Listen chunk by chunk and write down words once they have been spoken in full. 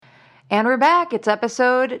And we're back. It's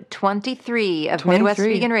episode 23 of Midwest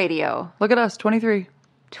Vegan Radio. Look at us, 23.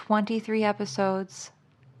 23 episodes.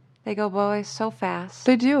 They go by so fast.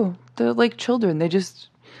 They do. They're like children. It's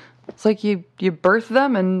like you birth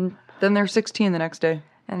them and then they're 16 the next day.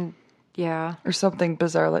 And yeah. Or something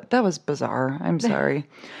bizarre. That was bizarre. I'm sorry.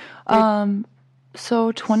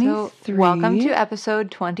 So 23. So, welcome to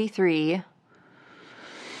episode 23.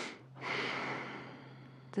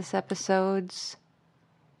 This episode's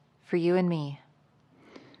for you and me.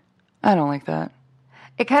 I don't like that.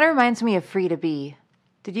 It kind of reminds me of Free to Be.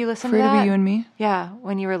 Did you listen to that? Free to Be You and Me? Yeah,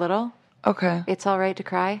 when you were little. Okay. It's All Right to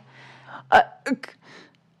Cry. All you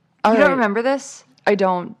right. don't remember this? I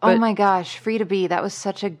don't. Oh my gosh, Free to Be. That was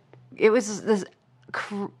it was this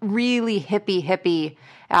really hippie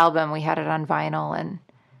album. We had it on vinyl, and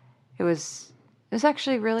it was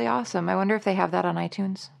actually really awesome. I wonder if they have that on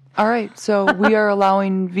iTunes. All right, so we are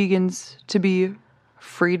allowing vegans to be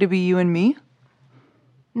free to be you and me?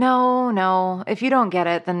 No. If you don't get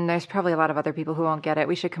it, then there's probably a lot of other people who won't get it.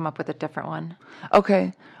 We should come up with a different one.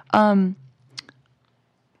 Okay. I'm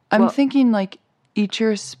thinking like eat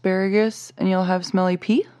your asparagus and you'll have smelly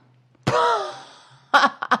pee.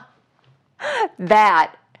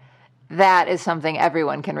 That is something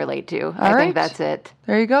everyone can relate to. I think that's it.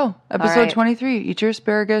 There you go. Episode 23. Eat your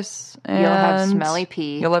asparagus and you'll have smelly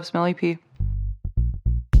pee. You'll have smelly pee.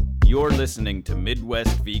 You're listening to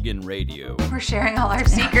Midwest Vegan Radio. We're sharing all our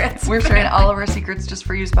secrets. We're sharing all of our secrets just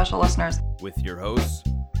for you special listeners. With your hosts,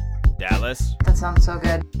 Dallas. That sounds so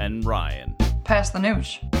good. And Ryan. Pass the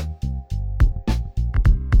nooch.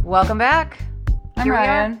 Welcome back. I'm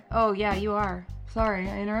Ryan. Oh, yeah, you are. Sorry,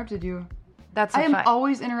 I interrupted you. I am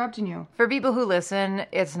always interrupting you. For people who listen,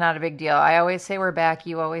 it's not a big deal. I always say we're back.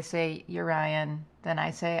 You always say you're Ryan. Then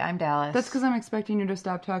I say I'm Dallas. That's because I'm expecting you to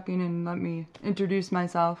stop talking and let me introduce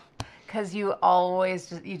myself. Because you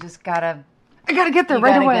always you just gotta. I gotta get there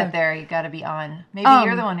right away. You gotta get there. You gotta be on. Maybe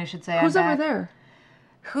you're the one who should say I'm Who's back. over there?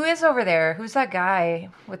 Who is over there? Who's that guy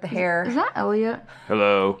with the hair? Is that Elliot?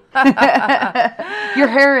 Hello. Your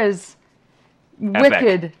hair is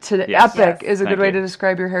wicked today. Yes. Epic is a Thank good way you. to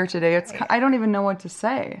describe your hair today. I don't even know what to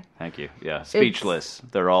say. Thank you. Yeah, speechless.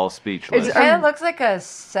 They're all speechless. It kind of looks like a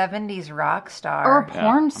 70s rock star. Or a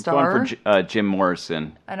porn star. I'm going for Jim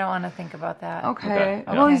Morrison. I don't want to think about that. Okay.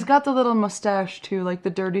 Yeah. Well, he's got the little mustache too, like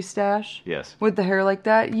the dirty stash. Yes. With the hair like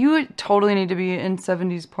that. You totally need to be in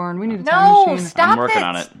 70s porn. We need a No, time machine. stop I'm working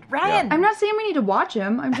on it. Ryan. Yeah. I'm not saying we need to watch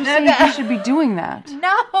him. I'm just saying he should be doing that.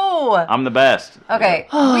 No. I'm the best. Okay,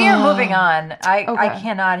 we are moving on. I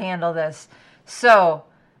cannot handle this. So,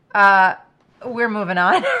 we're moving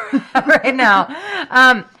on right now.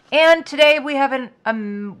 And today we have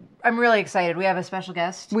I'm really excited. We have a special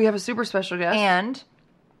guest. We have a super special guest. And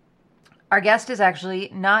our guest is actually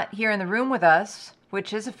not here in the room with us,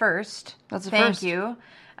 which is a first. That's a Thank first. you.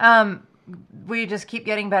 We just keep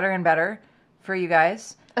getting better and better for you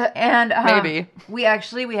guys. And maybe. We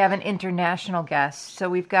have an international guest. So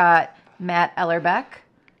we've got Matt Ellerbeck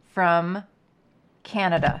from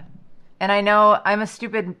Canada. And I know I'm a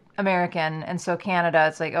stupid American, and so Canada,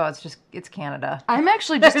 it's like, it's Canada. I'm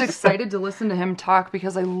actually just excited to listen to him talk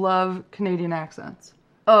because I love Canadian accents.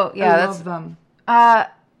 Oh, yeah. I love them.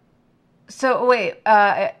 So, wait,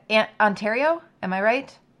 Ontario? Am I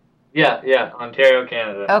right? Yeah, Ontario,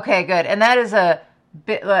 Canada. Okay, good. And that is a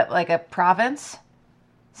bit like a province?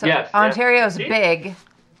 So Yes. Ontario's big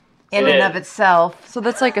in and of itself. So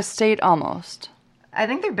that's like a state almost. I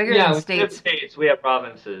think they're bigger Yeah, than we have states. states, we have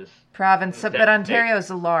provinces. Province, but Ontario's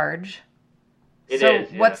large. It so is,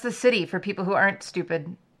 yeah. what's the city for people who aren't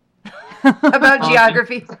stupid about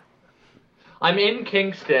geography? I'm in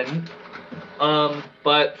Kingston,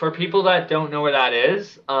 but for people that don't know where that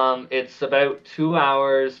is, it's about 2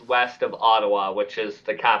 hours west of Ottawa, which is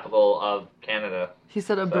the capital of Canada. He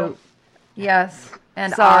said about. Yes,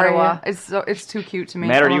 and Sorry, Ottawa. it's too cute to me.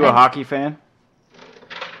 Matt, are you a hockey fan?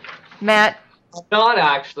 Matt, Not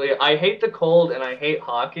actually. I hate the cold and I hate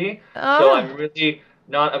hockey, so I'm really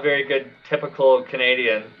not a very good typical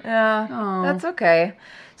Canadian. yeah, that's okay.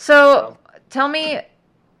 So tell me,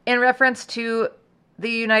 in reference to the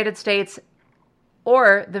United States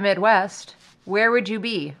or the Midwest, where would you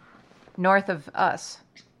be north of us?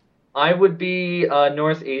 I would be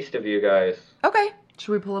northeast of you guys. Okay.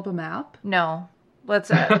 Should we pull up a map? No. Let's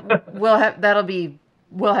we'll have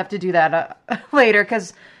to do that later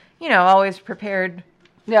cuz always prepared.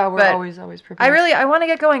 Yeah, we're But always prepared. I want to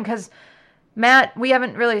get going cuz Matt, we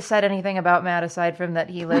haven't really said anything about Matt aside from that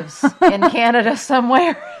he lives in Canada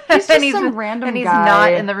somewhere. He's just some random and he's guy.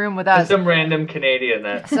 not in the room with us. Some random Canadian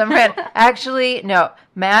that. Actually, no.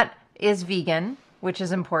 Matt is vegan. which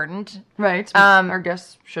is important. Right. Our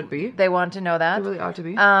guests should be. They want to know that. They really ought to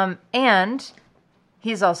be. And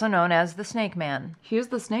he's also known as the Snake Man. He is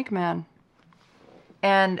the Snake Man.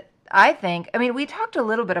 And I think, we talked a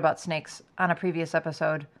little bit about snakes on a previous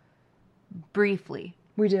episode, briefly.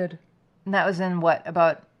 We did. And that was in what,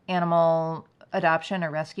 about animal adoption or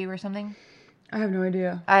rescue or something? I have no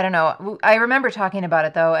idea. I don't know. I remember talking about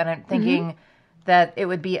it, though, and I'm thinking that it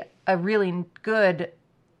would be a really good...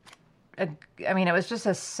 it was just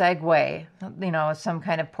a segue, some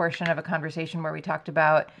kind of portion of a conversation where we talked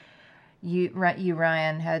about you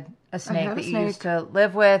Ryan, had a snake that you used to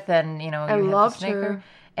live with, and, I loved her.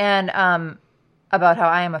 And about how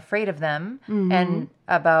I am afraid of them, and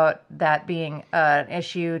about that being an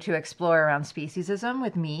issue to explore around speciesism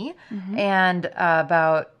with me, and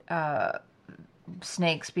about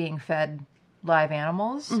snakes being fed live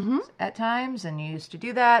animals at times, and you used to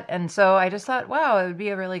do that. And so I just thought, wow, it would be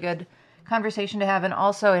a really good conversation to have. And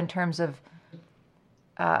also in terms of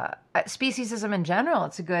speciesism in general,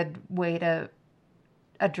 it's a good way to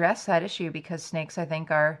address that issue, because snakes, I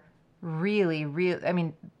think, are really,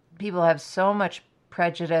 people have so much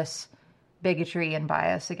prejudice, bigotry, and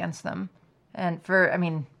bias against them. And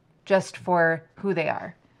just for who they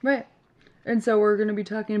are. Right. And so we're going to be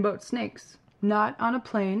talking about snakes. Not on a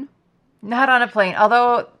plane. Not on a plane.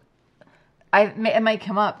 Although, it might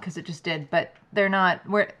come up because it just did, but they're not.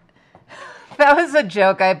 That was a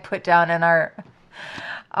joke I put down in our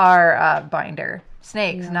binder.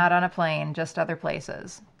 Snakes, not on a plane, just other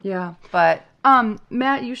places. Yeah. But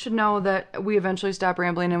Matt, you should know that we eventually stop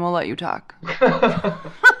rambling and we'll let you talk.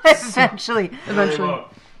 Eventually.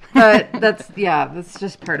 But that's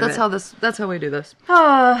just part of it. That's how we do this.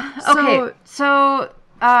 Okay. So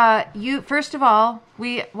you, first of all,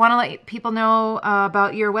 we want to let people know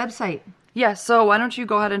about your website. Yeah, so why don't you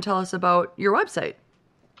go ahead and tell us about your website?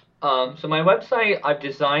 So my website, I've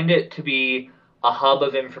designed it to be a hub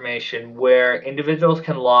of information where individuals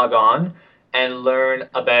can log on and learn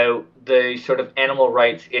about the sort of animal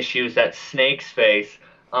rights issues that snakes face.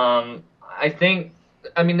 There's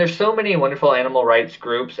so many wonderful animal rights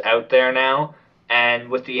groups out there now, and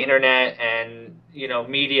with the internet and,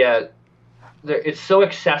 media, it's so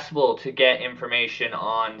accessible to get information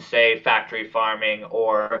on, say, factory farming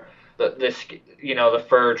or the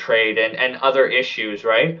fur trade and other issues,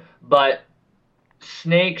 right? But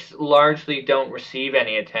snakes largely don't receive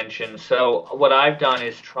any attention. So what I've done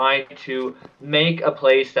is try to make a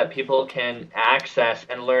place that people can access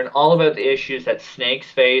and learn all about the issues that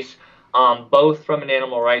snakes face, both from an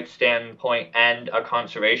animal rights standpoint and a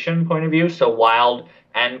conservation point of view, so wild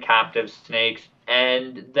and captive snakes.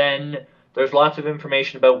 And then there's lots of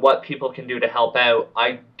information about what people can do to help out.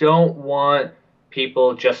 I don't want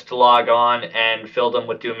people just to log on and fill them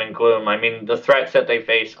with doom and gloom. The threats that they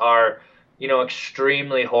face are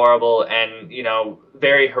extremely horrible and,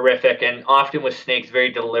 very horrific, and often with snakes,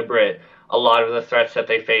 very deliberate. A lot of the threats that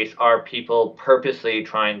they face are people purposely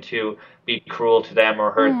trying to be cruel to them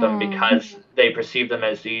or hurt them because they perceive them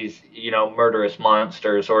as these, murderous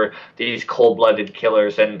monsters or these cold-blooded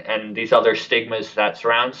killers and these other stigmas that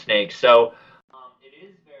surround snakes. So it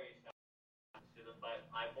is very sensitive, but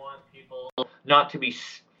I want people not to be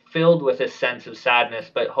filled with a sense of sadness,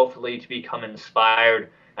 but hopefully to become inspired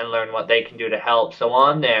and learn what they can do to help. So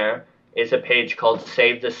on there is a page called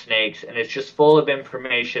Save the Snakes, and it's just full of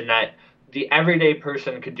information that the everyday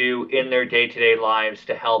person could do in their day-to-day lives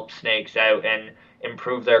to help snakes out and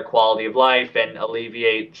improve their quality of life and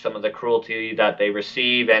alleviate some of the cruelty that they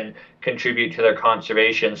receive and contribute to their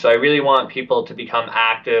conservation. So I really want people to become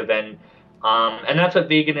active, and that's what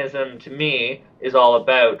veganism to me is all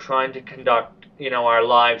about, trying to conduct, our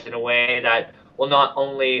lives in a way that will not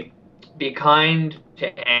only be kind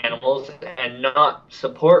to animals and not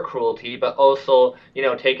support cruelty, but also,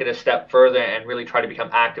 take it a step further and really try to become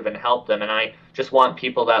active and help them. And I just want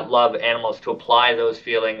people that love animals to apply those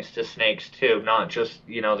feelings to snakes too, not just,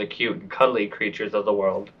 the cute and cuddly creatures of the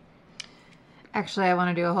world. Actually, I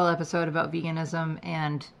want to do a whole episode about veganism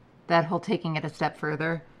and that whole taking it a step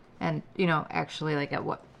further. And, actually, like, at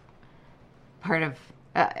what part of...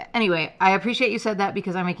 anyway, I appreciate you said that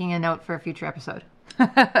because I'm making a note for a future episode.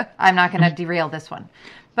 I'm not going to derail this one.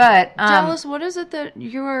 But tell us, what is it that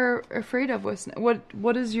you're afraid of with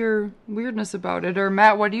what is your weirdness about it? Or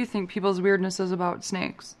Matt, what do you think people's weirdness is about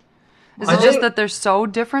snakes? Is it just that they're so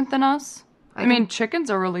different than us? Chickens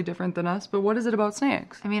are really different than us, but what is it about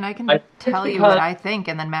snakes? I can tell you what I think,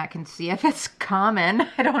 and then Matt can see if it's common.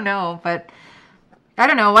 I don't know, but I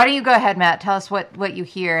don't know. Why don't you go ahead, Matt? Tell us what you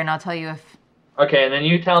hear, and I'll tell you if... Okay, and then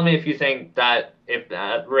you tell me if you think that, if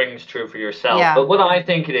that rings true for yourself. Yeah. But what I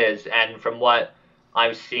think it is, and from what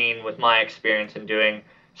I've seen with my experience in doing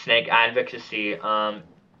snake advocacy,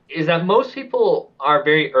 is that most people are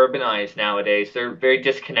very urbanized nowadays. They're very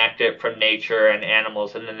disconnected from nature and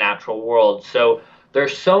animals in the natural world. So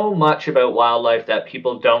there's so much about wildlife that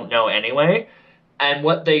people don't know anyway. And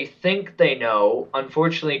what they think they know,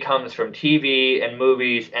 unfortunately, comes from TV and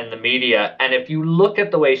movies and the media. And if you look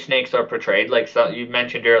at the way snakes are portrayed, like you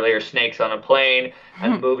mentioned earlier, Snakes on a Plane,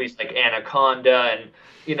 and movies like Anaconda, and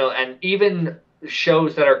and even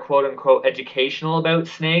shows that are quote unquote educational about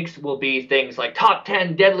snakes will be things like top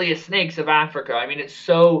 10 deadliest snakes of Africa. I mean, it's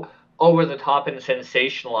so over the top and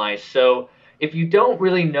sensationalized. So if you don't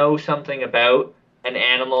really know something about an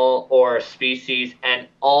animal or a species and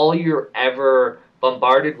all you're ever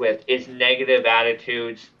bombarded with is negative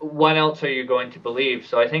attitudes, what else are you going to believe?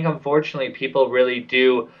 So I think unfortunately people really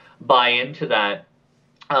do buy into that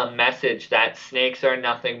message that snakes are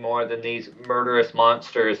nothing more than these murderous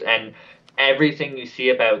monsters, and everything you see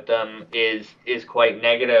about them is quite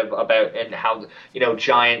negative about, and how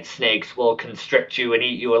giant snakes will constrict you and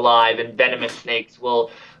eat you alive, and venomous snakes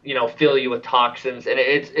will fill you with toxins, and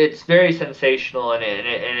it's very sensational,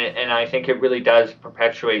 and I think it really does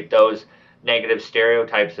perpetuate those negative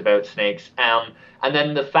stereotypes about snakes. And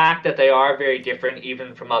then the fact that they are very different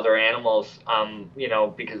even from other animals,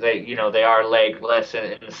 because they are legless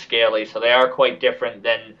and scaly, so they are quite different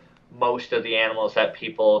than most of the animals that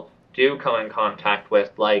people do come in contact with,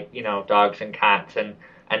 like dogs and cats and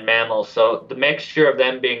mammals. So the mixture of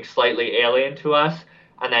them being slightly alien to us,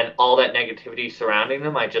 and then all that negativity surrounding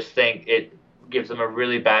them, I just think it gives them a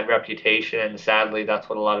really bad reputation, and sadly that's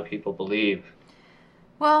what a lot of people believe.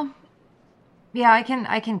 Well, yeah, I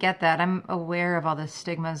can get that. I'm aware of all the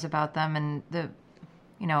stigmas about them and the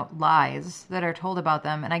lies that are told about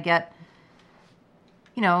them, and I get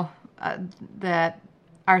that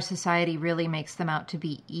our society really makes them out to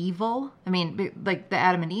be evil. I mean, like the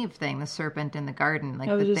Adam and Eve thing, the serpent in the garden, like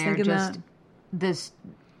that they're just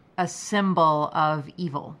a symbol of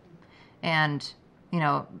evil, and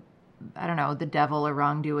I don't know, the devil or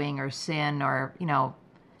wrongdoing or sin or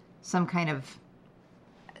some kind of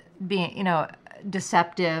being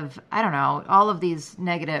deceptive. I don't know. All of these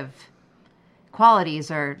negative qualities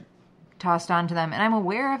are tossed onto them, and I'm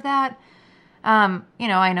aware of that.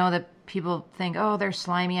 I know that people think, oh, they're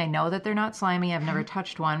slimy. I know that they're not slimy. I've never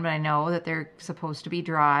touched one, but I know that they're supposed to be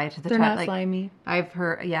dry to the touch. They're not slimy. I've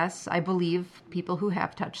heard, yes, I believe people who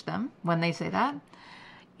have touched them when they say that.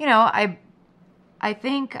 I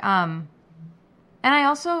think, and I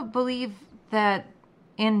also believe that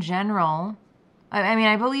in general,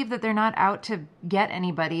 I believe that they're not out to get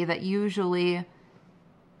anybody, that usually,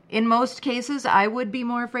 in most cases, I would be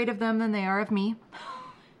more afraid of them than they are of me.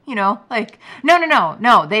 No,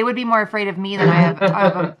 they would be more afraid of me than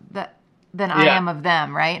I am of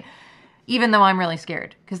them, right? Even though I'm really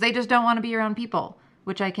scared, because they just don't want to be around people,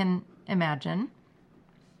 which I can imagine.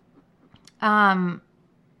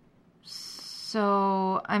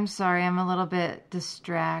 So I'm sorry, I'm a little bit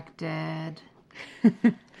distracted.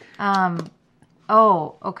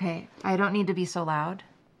 Oh, okay. I don't need to be so loud.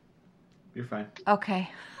 You're fine. Okay.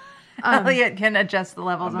 Elliot can adjust the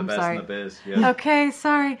levels. I'm the best sorry. in the biz. Yeah. Okay,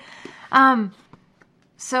 sorry. But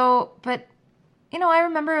I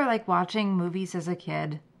remember like watching movies as a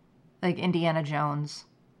kid, like Indiana Jones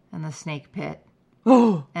and the Snake Pit.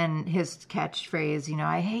 Oh. And his catchphrase,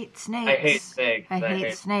 I hate snakes. I hate snakes. I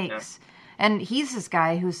hate snakes. Yeah. And he's this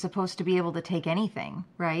guy who's supposed to be able to take anything,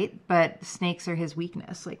 right? But snakes are his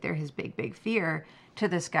weakness. Like they're his big, big fear, to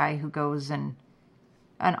this guy who goes and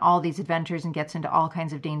on all these adventures and gets into all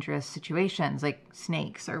kinds of dangerous situations. Like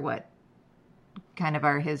snakes are what kind of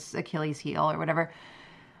are his Achilles heel or whatever.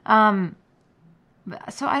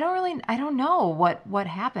 So I don't know what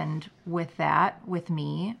happened with that with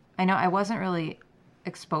me. I know I wasn't really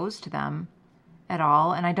exposed to them at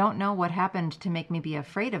all, and I don't know what happened to make me be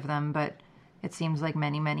afraid of them, but it seems like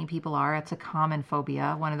many, many people are. It's a common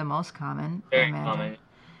phobia, one of the most common. Very common.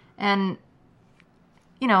 And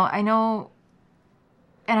I know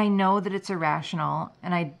that it's irrational,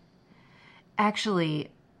 and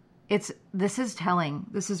this is telling.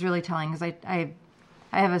 This is really telling, because I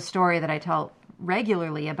have a story that I tell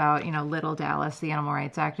regularly about, little Dallas, the animal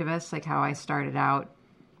rights activist, like how I started out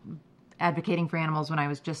advocating for animals when I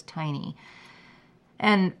was just tiny.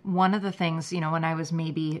 And one of the things, when I was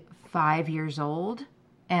maybe 5 years old,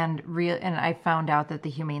 and I found out that the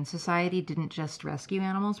Humane Society didn't just rescue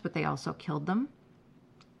animals, but they also killed them,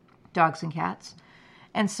 dogs and cats.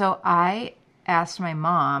 And so I asked my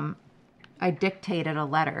mom, I dictated a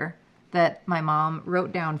letter that my mom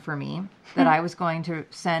wrote down for me that I was going to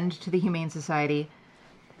send to the Humane Society.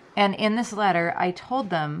 And in this letter, I told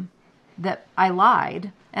them that I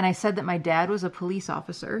lied and I said that my dad was a police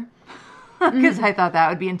officer because I thought that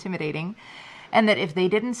would be intimidating, and that if they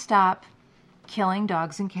didn't stop killing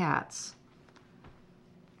dogs and cats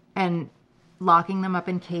and locking them up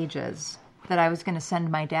in cages, that I was going to send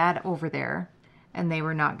my dad over there, and they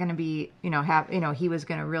were not going to be, he was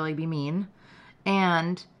going to really be mean.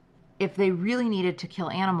 And if they really needed to kill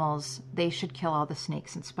animals, they should kill all the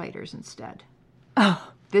snakes and spiders instead.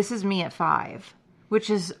 Oh, this is me at 5, which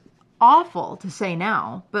is awful to say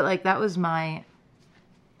now, but like that was my.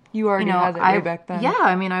 You already had that way back then. Yeah,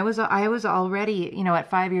 I mean, I was already, at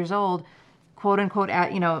 5 years old, quote unquote,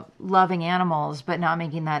 loving animals, but not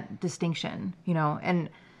making that distinction, and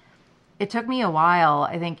it took me a while,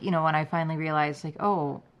 I think, when I finally realized, like,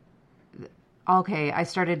 oh, okay, I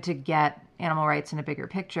started to get animal rights in a bigger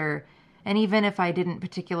picture. And even if I didn't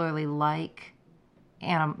particularly like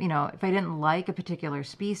if I didn't like a particular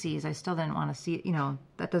species, I still didn't want to see,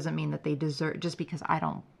 that doesn't mean that they deserve, just because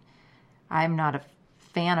I'm not a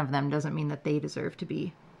fan of them doesn't mean that they deserve to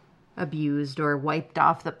be abused or wiped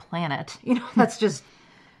off the planet. That's just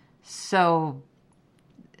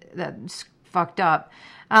that's fucked up.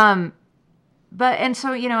 So,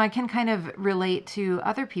 I can kind of relate to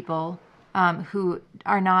other people who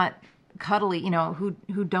are not cuddly,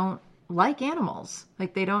 who don't like animals.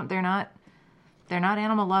 Like they're not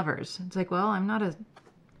animal lovers. It's like, well,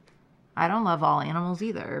 I don't love all animals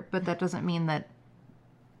either, but that doesn't mean that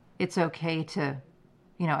it's okay to,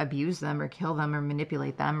 abuse them or kill them or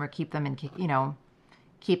manipulate them or keep them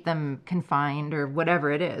keep them confined or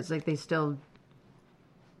whatever it is. Like they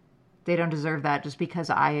don't deserve that just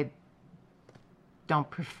because I don't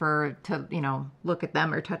prefer to, look at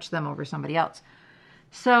them or touch them over somebody else.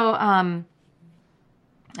 So,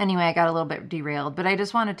 anyway, I got a little bit derailed, but I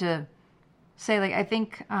just wanted to say, like, I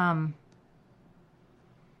think, I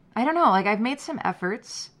don't know, like, I've made some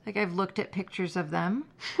efforts. Like, I've looked at pictures of them.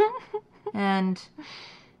 And,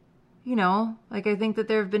 like, I think that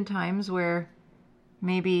there have been times where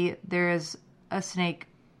maybe there is a snake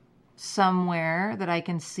somewhere that I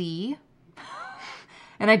can see.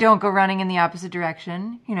 And I don't go running in the opposite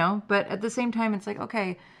direction, but at the same time, it's like,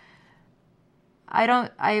 okay,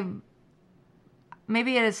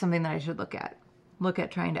 maybe it is something that I should look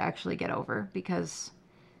at trying to actually get over, because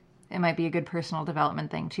it might be a good personal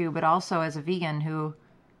development thing too, but also as a vegan who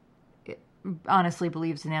honestly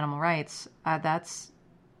believes in animal rights,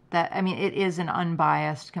 it is an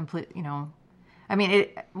unbiased, complete, not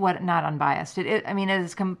unbiased. It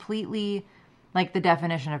is completely like the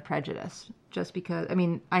definition of prejudice, just because,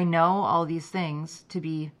 I know all these things to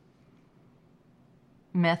be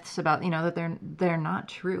myths about, that they're not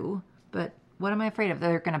true, but what am I afraid of?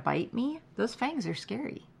 They're going to bite me? Those fangs are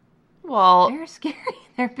scary. Well, they're scary.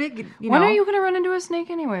 They're big, When are you going to run into a snake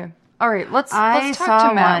anyway? All right, let's talk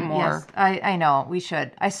to Matt more. Yes, I know, we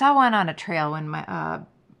should. I saw one on a trail when my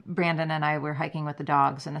Brandon and I were hiking with the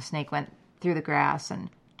dogs, and a snake went through the grass and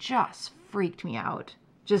just freaked me out.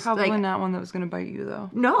 Probably not one that was going to bite you, though.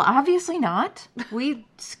 No, obviously not. We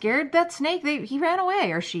scared that snake. He ran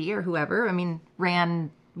away, or she, or whoever. Ran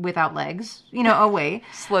without legs, away.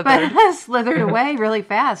 Slithered away really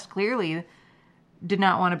fast. Clearly did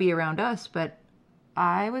not want to be around us, but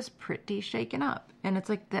I was pretty shaken up. And it's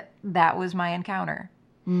like that was my encounter.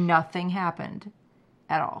 Nothing happened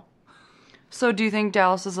at all. So do you think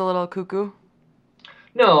Dallas is a little cuckoo?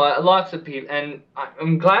 No, lots of people. And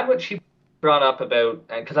I'm glad what she brought up about,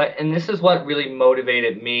 and this is what really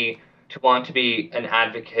motivated me to want to be an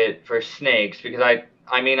advocate for snakes, because I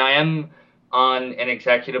am on an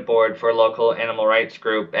executive board for a local animal rights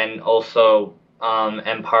group, and also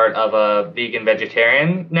am part of a vegan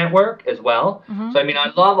vegetarian network as well. Mm-hmm. So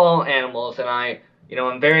I love all animals, and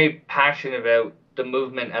I'm very passionate about the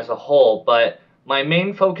movement as a whole, but my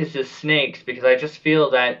main focus is snakes, because I just feel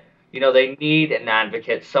that they need an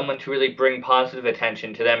advocate, someone to really bring positive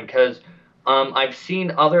attention to them, because I've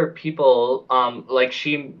seen other people, like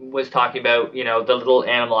she was talking about, the little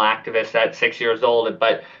animal activist at 6 years old,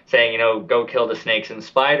 but saying, go kill the snakes and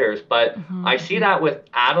spiders. But mm-hmm. I see that with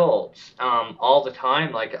adults all the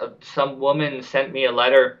time. Like some woman sent me a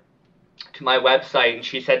letter to my website, and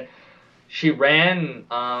she said she ran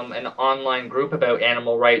an online group about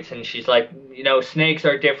animal rights, and she's like, snakes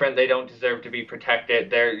are different. They don't deserve to be protected.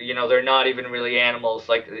 They're not even really animals.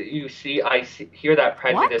 Like I hear that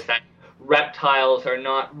prejudice that reptiles are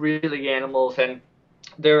not really animals. And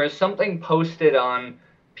there is something posted on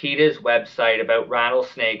PETA's website about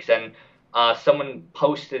rattlesnakes, and someone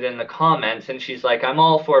posted in the comments, and she's like, I'm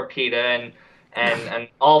all for PETA and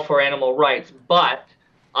all for animal rights, but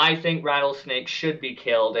I think rattlesnakes should be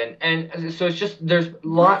killed, and so it's just there's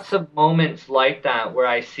lots of moments like that where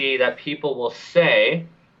I see that people will say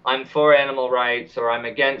I'm for animal rights or I'm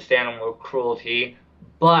against animal cruelty,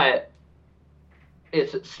 but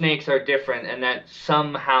snakes are different, and that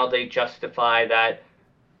somehow they justify that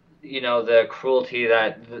the cruelty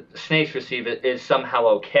that the snakes receive is somehow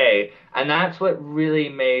okay, and that's what really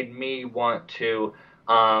made me want to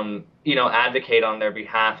advocate on their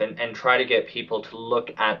behalf and try to get people to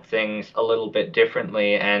look at things a little bit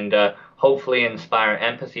differently and hopefully inspire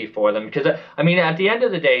empathy for them. Because, I mean, at the end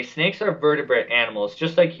of the day, snakes are vertebrate animals,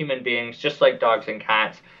 just like human beings, just like dogs and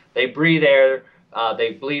cats. They breathe air,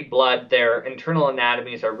 they bleed blood, their internal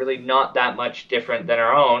anatomies are really not that much different than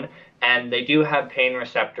our own, and they do have pain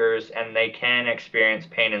receptors, and they can experience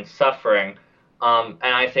pain and suffering. And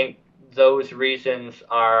I think those reasons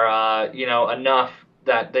are, enough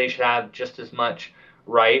that they should have just as much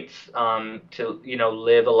rights to,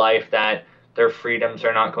 live a life that their freedoms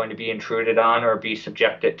are not going to be intruded on or be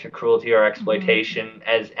subjected to cruelty or exploitation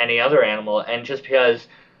as any other animal. And just because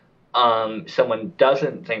someone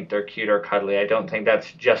doesn't think they're cute or cuddly, I don't think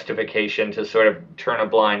that's justification to sort of turn a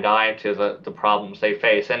blind eye to the problems they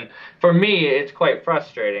face. And for me, it's quite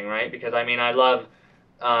frustrating, right? Because, I mean, I love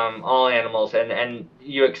all animals, and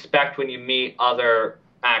you expect when you meet other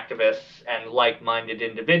activists and like-minded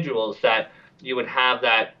individuals that you would have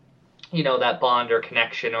that, that bond or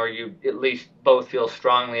connection, or you at least both feel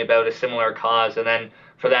strongly about a similar cause, and then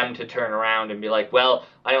for them to turn around and be like, well,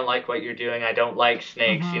 I don't like what you're doing, I don't like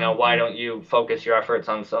snakes, why don't you focus your efforts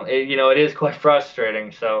on it is quite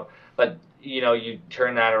frustrating. So, but, you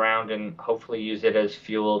turn that around and hopefully use it as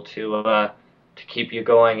fuel to keep you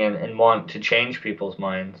going and want to change people's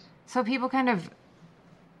minds. So people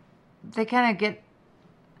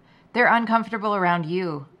they're uncomfortable around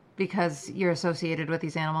you because you're associated with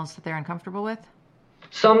these animals that they're uncomfortable with?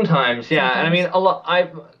 Sometimes, yeah. And I mean,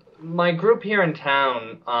 my group here in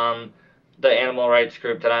town, the animal rights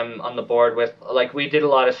group that I'm on the board with, like, we did a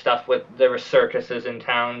lot of stuff there were circuses in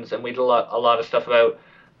towns, and we did a lot of stuff about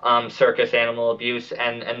circus animal abuse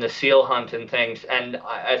and the seal hunt and things. And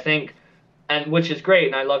I think, and which is great,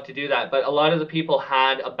 and I love to do that, but a lot of the people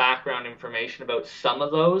had a background information about some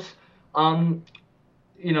of those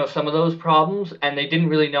some of those problems, and they didn't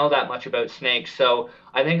really know that much about snakes. So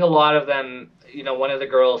I think a lot of them, one of the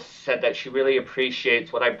girls said that she really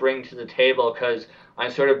appreciates what I bring to the table because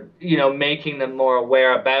I'm sort of, making them more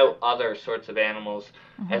aware about other sorts of animals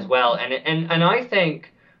as well. And I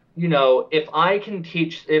think,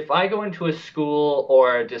 if I go into a school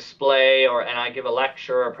or a display and I give a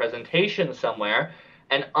lecture or a presentation somewhere,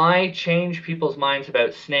 and I change people's minds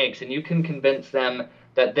about snakes, and you can convince them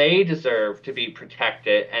that they deserve to be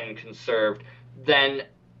protected and conserved, then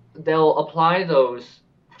they'll apply those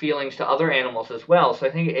feelings to other animals as well. So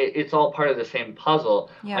I think it's all part of the same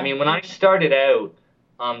puzzle. Yeah. I mean, when I started out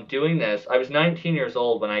doing this, I was 19 years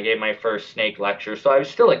old when I gave my first snake lecture, so I was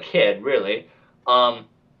still a kid, really. And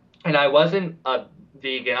I wasn't a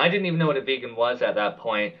vegan. I didn't even know what a vegan was at that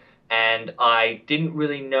point. And I didn't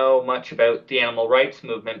really know much about the animal rights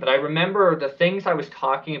movement, but I remember the things I was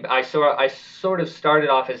talking about. I sort of started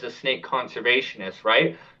off as a snake conservationist,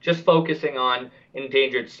 right? Just focusing on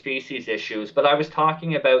endangered species issues. But I was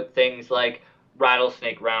talking about things like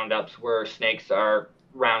rattlesnake roundups, where snakes are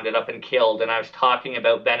rounded up and killed. And I was talking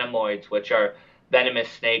about venomoids, which are venomous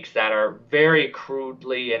snakes that are very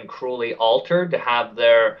crudely and cruelly altered to have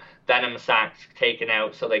their venom sacs taken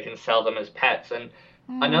out so they can sell them as pets. And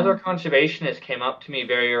another conservationist came up to me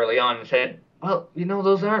very early on and said, well,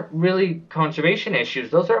 those aren't really conservation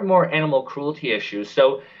issues. Those are more animal cruelty issues.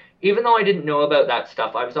 So even though I didn't know about that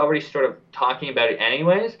stuff, I was already sort of talking about it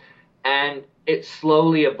anyways. And it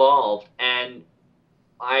slowly evolved. And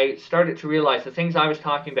I started to realize the things I was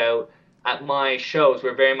talking about at my shows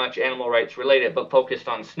were very much animal rights related, but focused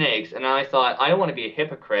on snakes. And I thought, I don't want to be a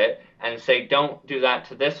hypocrite and say, don't do that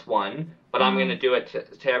to this one, but I'm going to do it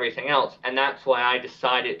to everything else. And that's why I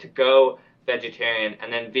decided to go vegetarian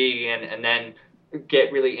and then vegan and then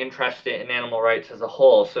get really interested in animal rights as a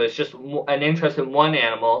whole. So it's just an interest in one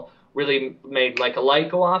animal really made like a light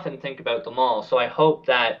go off and think about them all. So I hope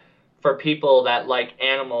that for people that like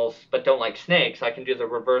animals but don't like snakes, I can do the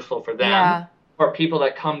reversal for them. Yeah. Or people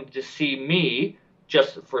that come to see me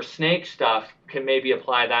just for snake stuff can maybe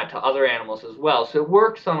apply that to other animals as well. So it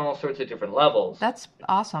works on all sorts of different levels. That's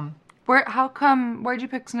awesome. Why'd you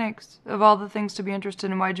pick snakes? Of all the things to be interested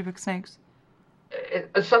in, why'd you pick snakes?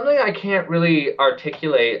 It's something I can't really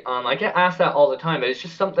articulate. I get asked that all the time, but it's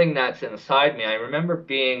just something that's inside me. I remember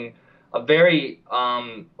being I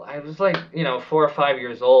was like, 4 or 5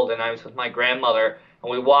 years old, and I was with my grandmother,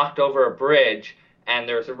 and we walked over a bridge, and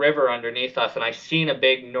there was a river underneath us, and I seen a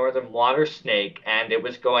big northern water snake, and it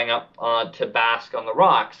was going up to bask on the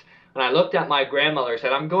rocks. And I looked at my grandmother and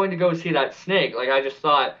said, I'm going to go see that snake. Like, I just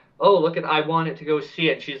thought, oh, look at, I wanted to go see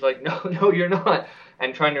it. She's like, no, you're not.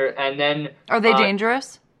 And and then... Are they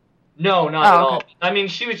dangerous? No, not at all. I mean,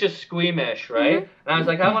 she was just squeamish, right? Mm-hmm. And I was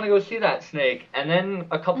like, I want to go see that snake. And then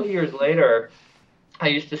a couple of years later, I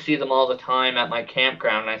used to see them all the time at my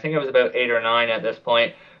campground. And I think I was about 8 or 9 at this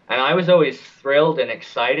point. And I was always thrilled and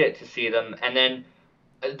excited to see them. And then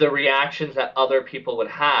the reactions that other people would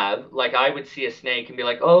have, like I would see a snake and be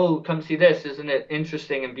like, oh, come see this. Isn't it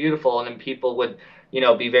interesting and beautiful? And then people would,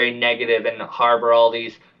 be very negative and harbor all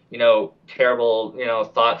these, terrible,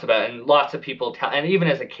 thoughts about it. And lots of people tell, and even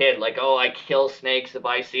as a kid, like, oh, I kill snakes if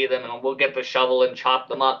I see them and we'll get the shovel and chop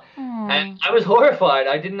them up. And I was horrified.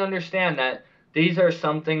 I didn't understand that these are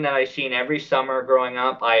something that I seen every summer growing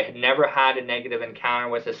up. I had never had a negative encounter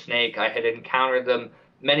with a snake. I had encountered them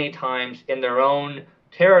many times in their own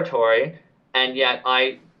territory, and yet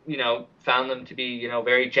I, found them to be,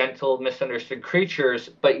 very gentle, misunderstood creatures,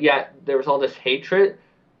 but yet there was all this hatred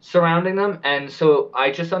surrounding them. And so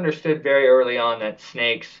I just understood very early on that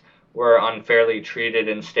snakes were unfairly treated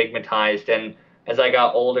and stigmatized. And as I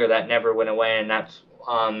got older, that never went away, and that's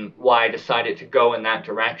why I decided to go in that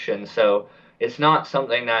direction. So it's not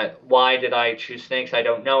something that, why did I choose snakes? I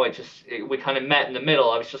don't know. We kind of met in the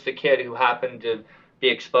middle. I was just a kid who happened to be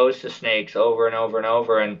exposed to snakes over and over and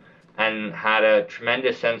over, and had a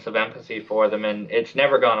tremendous sense of empathy for them, and it's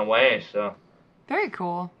never gone away. So very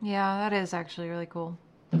cool. Yeah, that is actually really cool.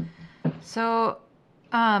 So,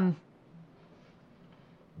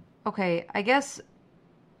 okay, I guess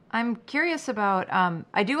I'm curious about,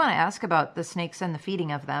 I do want to ask about the snakes and the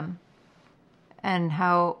feeding of them, and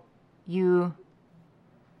how you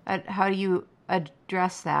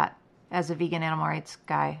address that as a vegan animal rights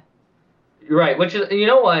guy. Right, which is, you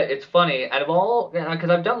know what, it's funny, out of all, because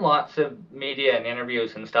I've done lots of media and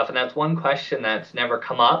interviews and stuff, and that's one question that's never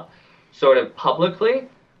come up sort of publicly.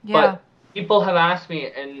 Yeah. But people have asked me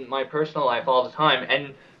in my personal life all the time,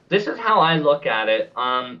 and this is how I look at it.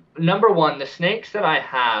 Number one, the snakes that I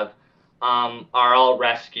have are all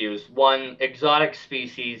rescues. One, exotic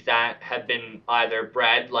species that have been either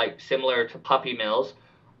bred, like similar to puppy mills,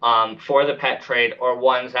 for the pet trade, or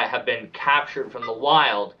ones that have been captured from the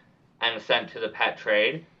wild and sent to the pet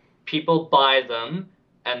trade. People buy them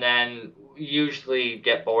and then usually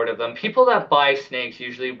get bored of them. People that buy snakes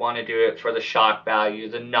usually want to do it for the shock value,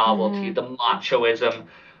 the novelty, the machoism.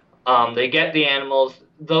 They get the animals,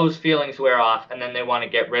 those feelings wear off, and then they want to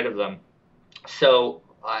get rid of them. So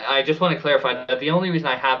I just want to clarify that the only reason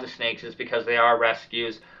I have the snakes is because they are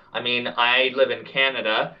rescues. I mean, I live in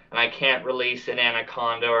Canada, and I can't release an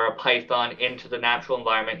anaconda or a python into the natural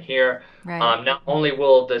environment here. Right. Not only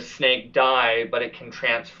will the snake die, but it can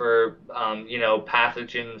transfer,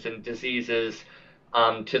 pathogens and diseases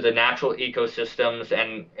to the natural ecosystems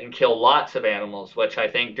and kill lots of animals, which I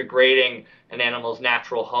think degrading an animal's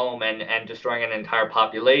natural home and destroying an entire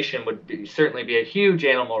population would certainly be a huge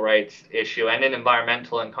animal rights issue, and an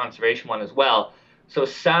environmental and conservation one as well. So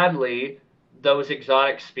sadly, those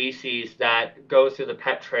exotic species that go through the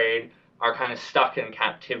pet trade are kind of stuck in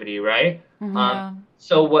captivity, right? Mm-hmm.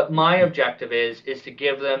 So what my objective is to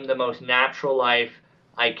give them the most natural life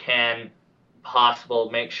I can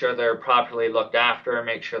possible, make sure they're properly looked after,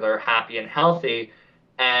 make sure they're happy and healthy,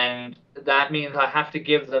 and that means I have to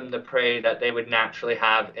give them the prey that they would naturally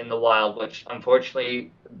have in the wild, which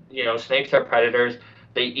unfortunately, snakes are predators.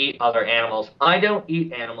 They eat other animals. I don't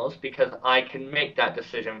eat animals because I can make that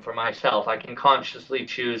decision for myself. I can consciously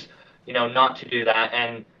choose, not to do that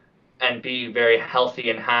and be very healthy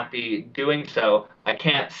and happy doing so. I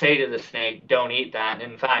can't say to the snake, don't eat that.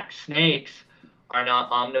 In fact, snakes are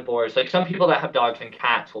not omnivores. Like some people that have dogs and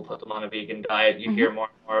cats will put them on a vegan diet. You hear more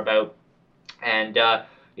and more about. And,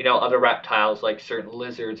 other reptiles like certain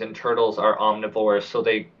lizards and turtles are omnivores, so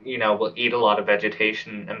they, will eat a lot of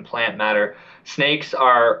vegetation and plant matter. Snakes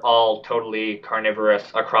are all totally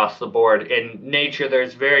carnivorous across the board. In nature,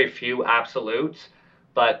 there's very few absolutes,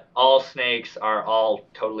 but all snakes are all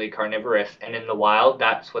totally carnivorous. And in the wild,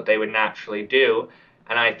 that's what they would naturally do.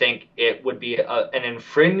 And I think it would be an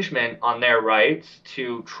infringement on their rights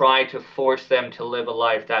to try to force them to live a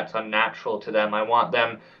life that's unnatural to them. I want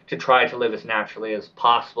them to try to live as naturally as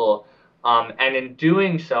possible. And in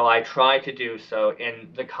doing so, I try to do so in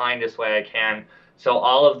the kindest way I can. So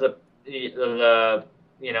all of the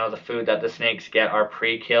food that the snakes get are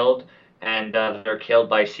pre-killed, and they're killed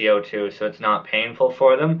by CO2, so it's not painful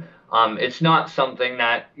for them. It's not something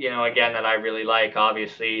that, again, that I really like.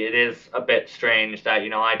 Obviously, it is a bit strange that,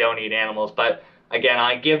 I don't eat animals, but again,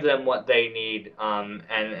 I give them what they need,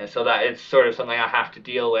 and so that it's sort of something I have to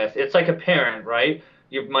deal with. It's like a parent, right?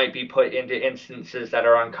 You might be put into instances that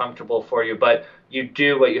are uncomfortable for you, but you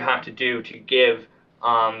do what you have to do to give,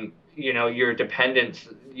 your dependents,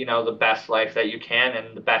 the best life that you can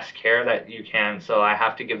and the best care that you can. So I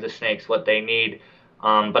have to give the snakes what they need.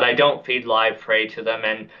 But I don't feed live prey to them,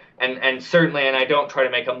 and certainly, and I don't try to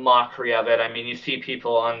make a mockery of it. I mean, you see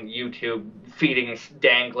people on YouTube feeding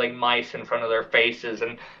dangling mice in front of their faces,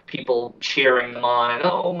 and people cheering them on, and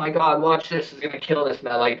oh my God, watch this, is going to kill this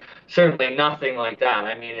man. Like, certainly nothing like that.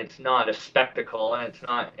 I mean, it's not a spectacle, and it's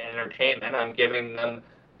not entertainment. I'm giving them,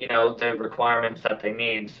 the requirements that they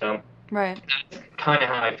need. So right. That's kind of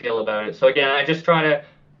how I feel about it. So again, I just try to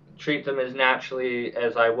treat them as naturally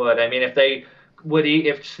as I would. I mean, if they would eat,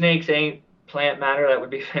 if snakes ain't plant matter, that would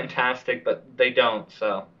be fantastic, but they don't,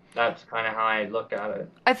 so that's kind of how I look at it.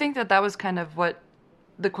 I think that was kind of what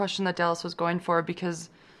the question that Dallas was going for, because,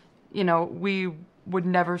 we would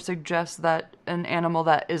never suggest that an animal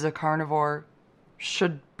that is a carnivore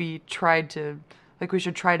should be tried to, we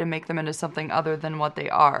should try to make them into something other than what they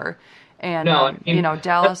are. And, no,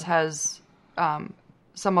 Dallas has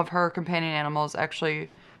some of her companion animals actually,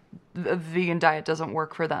 the vegan diet doesn't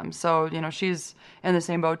work for them. So, she's in the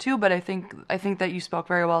same boat too, but I think that you spoke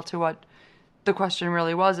very well to what the question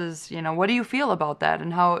really was, is, what do you feel about that,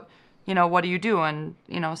 and how, what do you do? And,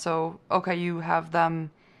 so, okay, you have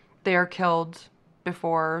them, they are killed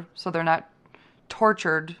before, so they're not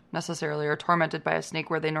tortured necessarily or tormented by a snake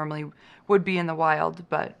where they normally would be in the wild,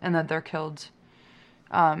 and then they're killed,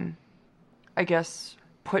 I guess,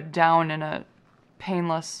 put down in a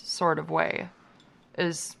painless sort of way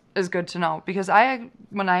is good to know, because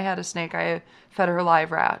when I had a snake, I fed her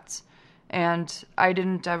live rats, and I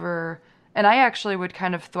didn't ever, and I actually would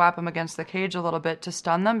kind of thwap them against the cage a little bit to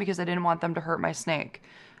stun them, because I didn't want them to hurt my snake.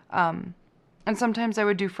 And sometimes I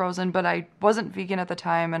would do frozen, but I wasn't vegan at the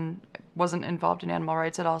time and wasn't involved in animal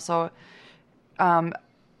rights at all. So,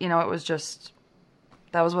 it was just,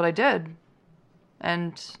 that was what I did.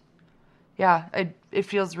 And yeah, it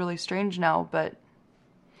feels really strange now, but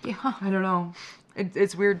yeah, I don't know.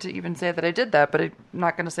 It's weird to even say that I did that, but I'm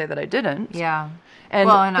not going to say that I didn't. Yeah. And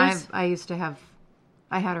I used to have,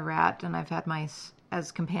 I had a rat, and I've had mice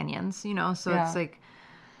as companions, so yeah. It's like,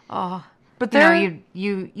 oh, but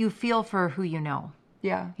you feel for who you know.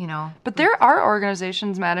 Yeah. But there are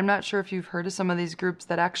organizations, Matt, I'm not sure if you've heard of some of these groups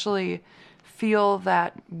that actually feel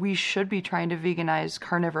that we should be trying to veganize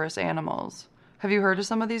carnivorous animals. Have you heard of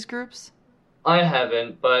some of these groups? I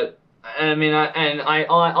haven't, but I mean,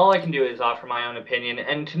 all I can do is offer my own opinion.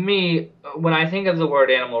 And to me, when I think of the word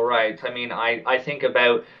animal rights, I mean, I think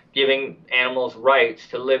about giving animals rights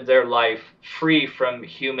to live their life free from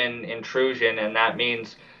human intrusion, and that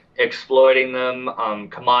means exploiting them,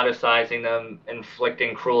 commoditizing them,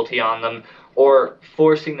 inflicting cruelty on them, or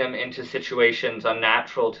forcing them into situations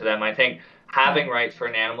unnatural to them. I think having rights for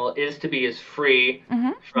an animal is to be as free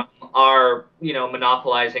from our,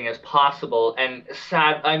 monopolizing as possible. And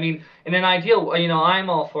in an ideal, I'm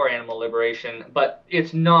all for animal liberation, but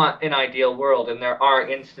it's not an ideal world. And there are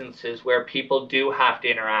instances where people do have to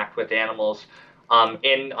interact with animals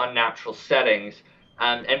in unnatural settings.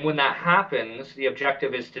 And when that happens, the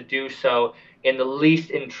objective is to do so in the least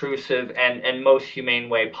intrusive and most humane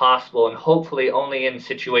way possible, and hopefully only in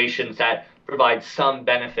situations that provide some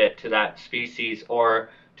benefit to that species or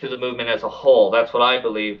to the movement as a whole. That's what I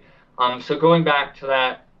believe. So going back to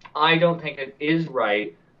that, I don't think it is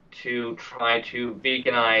right to try to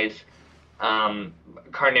veganize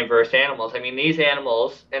carnivorous animals. I mean, these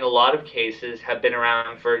animals, in a lot of cases, have been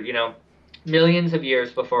around for, millions of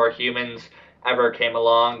years before humans ever came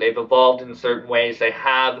along. They've evolved in certain ways. They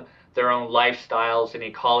have their own lifestyles and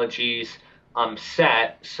ecologies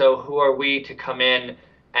set. So who are we to come in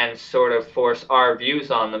and sort of force our views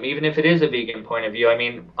on them, even if it is a vegan point of view? I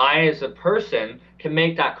mean, I as a person can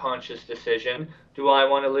make that conscious decision. Do I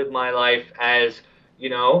want to live my life as,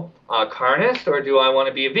 a carnist, or do I want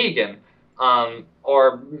to be a vegan?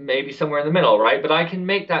 Or maybe somewhere in the middle, right? But I can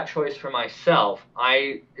make that choice for myself.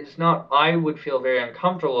 I would feel very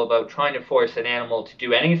uncomfortable about trying to force an animal to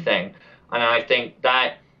do anything. And I think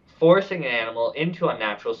that forcing an animal into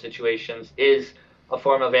unnatural situations is a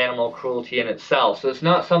form of animal cruelty in itself. So it's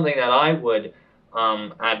not something that I would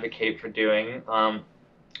advocate for doing. And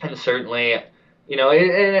certainly,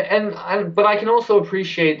 but I can also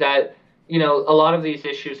appreciate that, a lot of these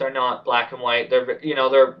issues are not black and white.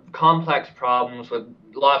 They're complex problems with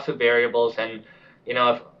lots of variables. And,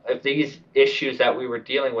 if these issues that we were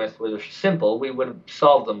dealing with were simple, we would have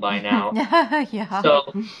solved them by now. Yeah.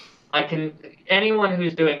 So anyone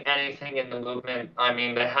who's doing anything in the movement, I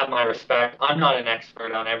mean, they have my respect. I'm not an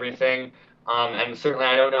expert on everything, and certainly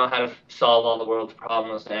I don't know how to solve all the world's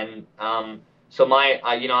problems. And so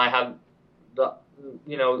I have the,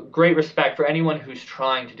 great respect for anyone who's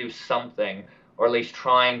trying to do something, or at least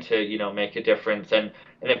trying to, make a difference. And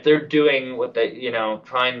if they're doing what they,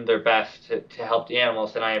 trying their best to help the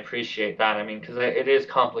animals, then I appreciate that. I mean, because it is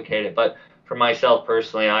complicated. But for myself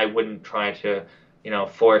personally, I wouldn't try to,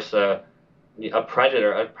 force a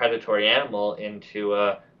predatory animal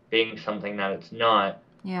into being something that it's not.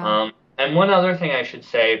 Yeah. And one other thing I should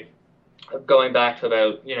say, going back to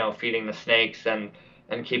about, feeding the snakes and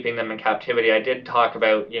keeping them in captivity, I did talk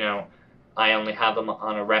about, I only have them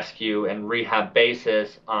on a rescue and rehab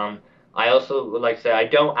basis. I also would like to say I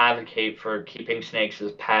don't advocate for keeping snakes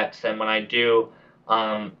as pets, and when I do,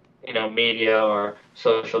 media or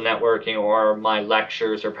social networking or my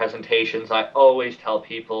lectures or presentations, I always tell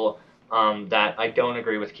people that I don't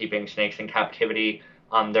agree with keeping snakes in captivity.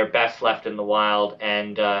 They're best left in the wild,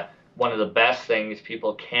 and one of the best things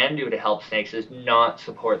people can do to help snakes is not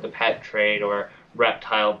support the pet trade or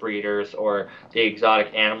reptile breeders or the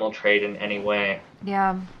exotic animal trade in any way.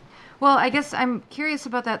 Yeah. Well, I guess I'm curious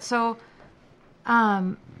about that. So,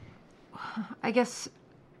 I guess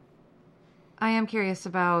I am curious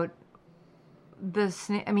about the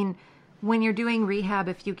snake. I mean, when you're doing rehab,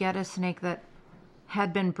 if you get a snake that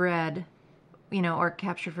had been bred, or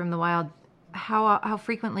captured from the wild, how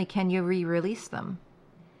frequently can you re-release them?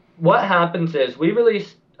 What happens is we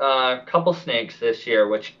released a couple snakes this year,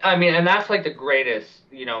 which, I mean, and that's like the greatest,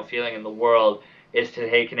 feeling in the world, is to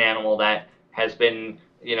take an animal that has been,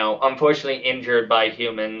 unfortunately injured by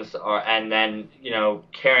humans, and then,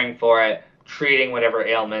 caring for it, treating whatever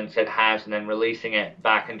ailments it has, and then releasing it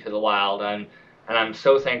back into the wild. And I'm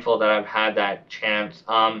so thankful that I've had that chance.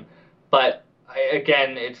 But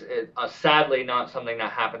again, it's sadly not something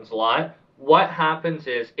that happens a lot. What happens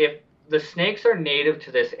is if the snakes are native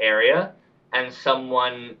to this area and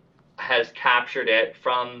someone has captured it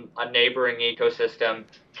from a neighboring ecosystem,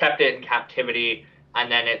 kept it in captivity,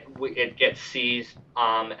 and then it gets seized,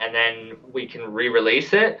 and then we can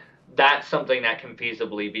re-release it, that's something that can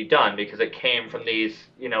feasibly be done because it came from these,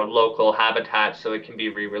 local habitats, so it can be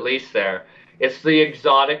re-released there. It's the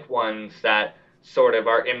exotic ones that sort of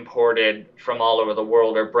are imported from all over the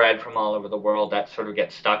world or bred from all over the world that sort of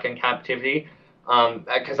get stuck in captivity.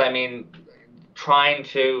 Because, I mean, trying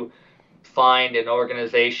to find an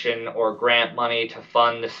organization or grant money to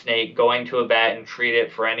fund the snake, going to a vet and treat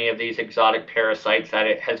it for any of these exotic parasites that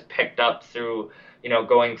it has picked up through,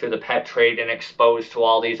 going through the pet trade and exposed to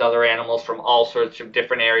all these other animals from all sorts of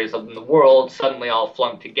different areas of the world, suddenly all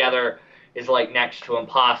flunked together, is like next to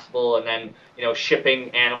impossible. And then, shipping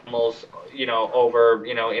animals, over,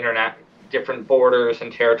 internet, different borders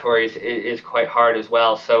and territories is quite hard as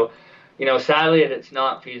well. So, sadly, it's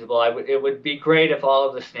not feasible. It would be great if all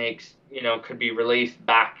of the snakes, could be released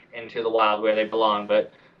back into the wild where they belong.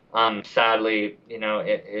 But sadly,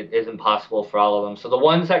 it isn't possible for all of them. So the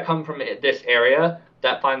ones that come from this area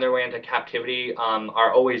that find their way into captivity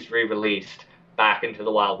are always re-released back into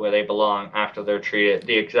the wild where they belong after they're treated.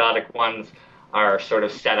 The exotic ones are sort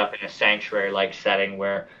of set up in a sanctuary-like setting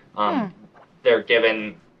where they're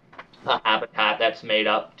given a habitat that's made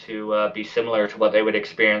up to be similar to what they would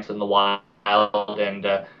experience in the wild, and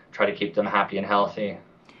try to keep them happy and healthy.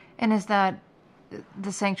 And is that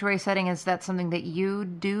the sanctuary setting? Is that something that you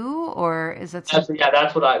do, or is that?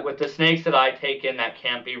 That's what with the snakes that I take in that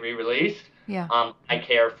can't be re-released. Yeah. I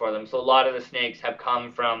care for them. So a lot of the snakes have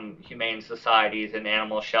come from humane societies and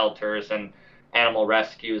animal shelters and animal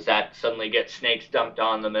rescues that suddenly get snakes dumped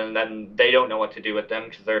on them, and then they don't know what to do with them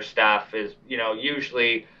because their staff is,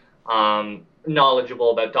 usually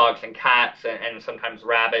knowledgeable about dogs and cats and sometimes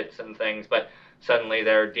rabbits and things, but suddenly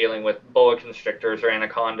they're dealing with boa constrictors or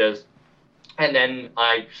anacondas. And then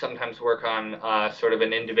I sometimes work on sort of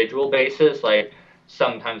an individual basis. Like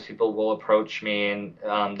sometimes people will approach me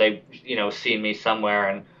and they've seen me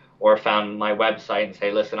somewhere or found my website and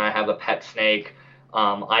say, listen, I have a pet snake.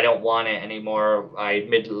 I don't want it anymore. I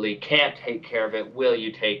admittedly can't take care of it. Will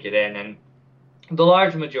you take it in? And the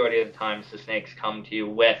large majority of the times the snakes come to you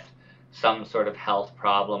with some sort of health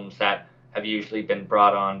problems that have usually been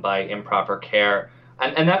brought on by improper care.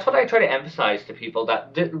 And that's what I try to emphasize to people,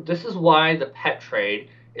 that this is why the pet trade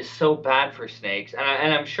is so bad for snakes, and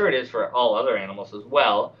I'm sure it is for all other animals as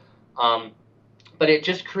well. But it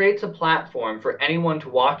just creates a platform for anyone to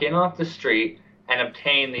walk in off the street and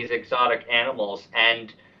obtain these exotic animals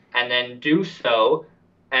and then do so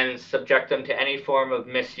and subject them to any form of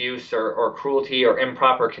misuse or cruelty or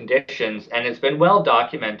improper conditions. And it's been well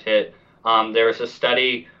documented. There was a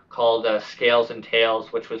study called Scales and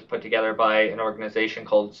Tails, which was put together by an organization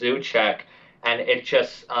called ZooCheck, and it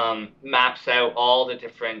just maps out all the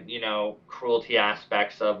different, cruelty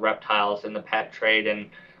aspects of reptiles in the pet trade. And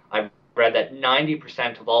I've read that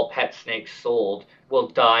 90% of all pet snakes sold will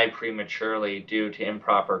die prematurely due to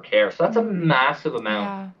improper care. So that's a massive amount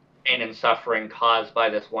of pain and suffering caused by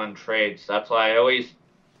this one trade. So that's why I always,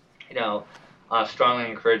 strongly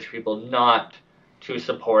encourage people not to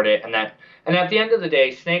support it. And at the end of the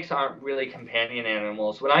day, snakes aren't really companion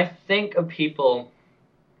animals. When I think of people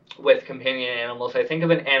with companion animals, I think of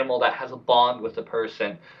an animal that has a bond with a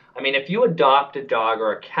person. I mean, if you adopt a dog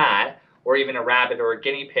or a cat or even a rabbit or a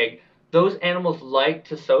guinea pig, those animals like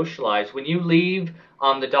to socialize. When you leave,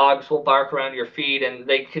 the dogs will bark around your feet, and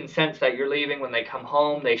they can sense that you're leaving. When they come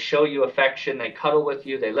home, they show you affection, they cuddle with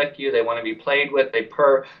you, they lick you, they want to be played with, they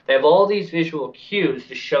purr. They have all these visual cues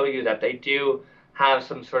to show you that they do have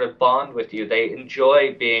some sort of bond with you. They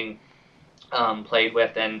enjoy being played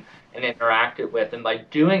with and interacted with, and by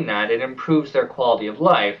doing that, it improves their quality of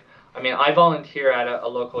life. I mean, I volunteer at a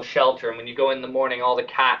local shelter, and when you go in the morning, all the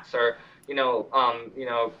cats are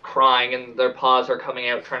crying, and their paws are coming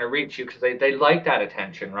out trying to reach you because they like that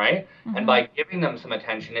attention, right? Mm-hmm. And by giving them some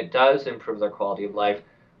attention, it does improve their quality of life.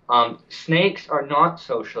 Snakes are not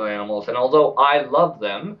social animals, and although I love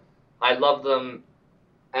them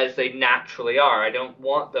as they naturally are. I don't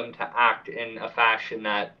want them to act in a fashion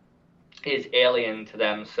that is alien to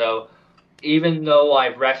them. So even though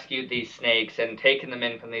I've rescued these snakes and taken them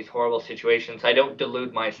in from these horrible situations, I don't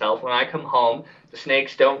delude myself. When I come home, the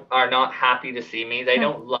snakes are not happy to see me. They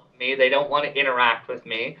don't love me. They don't want to interact with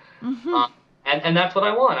me. Mm-hmm. And that's what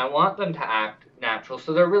I want. I want them to act natural.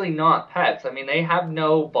 So they're really not pets. I mean, they have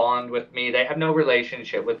no bond with me. They have no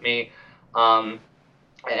relationship with me. And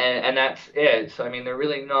that's it. So, I mean, they're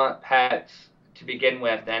really not pets to begin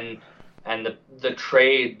with. And the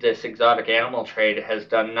trade, this exotic animal trade, has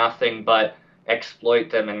done nothing but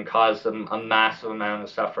exploit them and cause them a massive amount of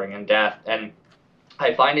suffering and death. And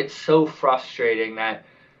I find it so frustrating that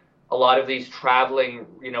a lot of these traveling,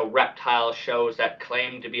 reptile shows that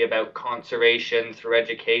claim to be about conservation through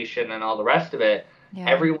education and all the rest of it,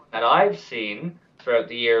 everyone that I've seen throughout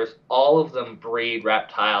the years, all of them breed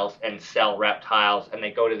reptiles and sell reptiles, and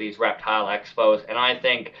they go to these reptile expos, and I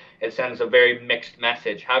think it sends a very mixed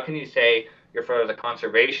message. How can you say you're for the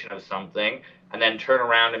conservation of something and then turn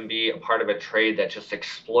around and be a part of a trade that just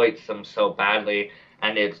exploits them so badly?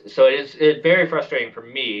 And it's very frustrating for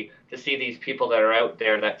me to see these people that are out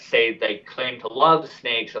there that say they claim to love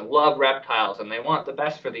snakes and love reptiles and they want the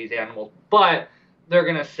best for these animals, but they're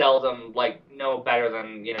going to sell them like no better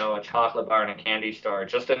than, a chocolate bar in a candy store.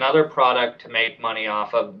 Just another product to make money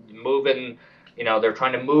off of, moving, they're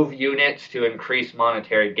trying to move units to increase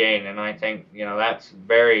monetary gain. And I think, that's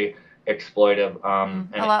very exploitive. And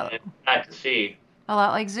it's sad to see. A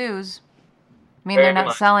lot like zoos. I mean, they're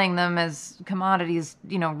not selling them as commodities,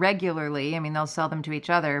 regularly. I mean, they'll sell them to each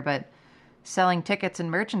other, but selling tickets and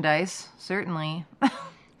merchandise, certainly.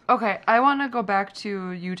 Okay, I want to go back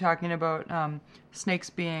to you talking about snakes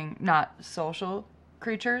being not social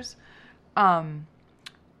creatures. And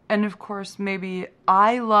of course, maybe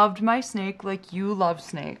I loved my snake like you love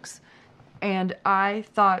snakes. And I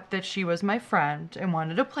thought that she was my friend and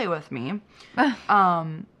wanted to play with me.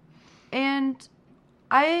 And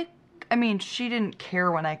I mean, she didn't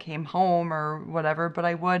care when I came home or whatever, but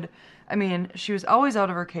she was always out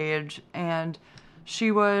of her cage, and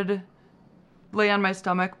she would lay on my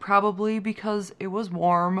stomach probably because it was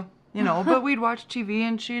warm, but we'd watch TV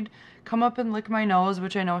and she'd come up and lick my nose,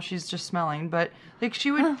 which I know she's just smelling, but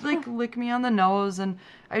she would lick me on the nose, and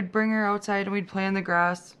I'd bring her outside and we'd play in the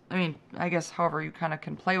grass. I mean, I guess however you kind of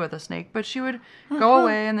can play with a snake, but she would go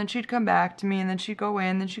away and then she'd come back to me, and then she'd go away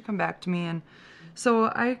and then she'd come back to me. And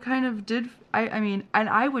so I kind of did, and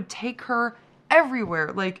I would take her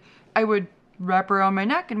everywhere. I would wrap her around my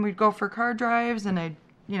neck and we'd go for car drives, and I'd,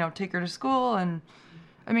 take her to school. And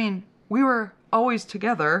we were always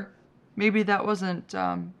together. Maybe that wasn't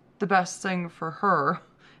the best thing for her.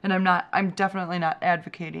 And I'm definitely not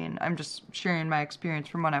advocating. I'm just sharing my experience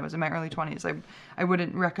from when I was in my early 20s. I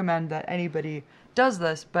wouldn't recommend that anybody does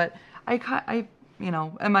this, but am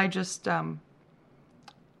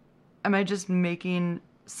I just making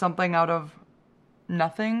something out of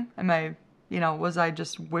nothing? Was I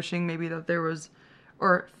just wishing maybe that there was,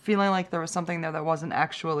 or feeling like there was something there that wasn't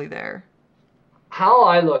actually there? How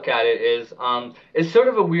I look at it is, it's sort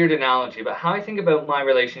of a weird analogy, but how I think about my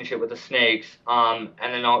relationship with the snakes, and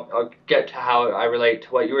then I'll get to how I relate to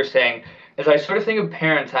what you were saying, is I sort of think of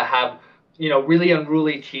parents that have, really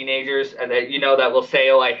unruly teenagers, and that, that will say,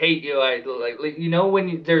 oh, I hate you,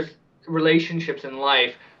 when there's relationships in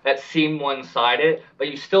life that seem one-sided, but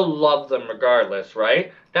you still love them regardless,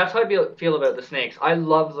 right? That's how I feel about the snakes. I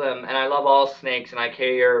love them, and I love all snakes, and I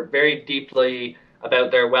care very deeply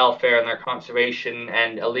about their welfare and their conservation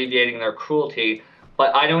and alleviating their cruelty.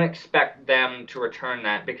 But I don't expect them to return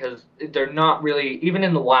that because they're not really, even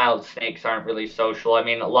in the wild, snakes aren't really social. I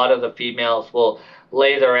mean, a lot of the females will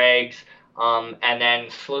lay their eggs and then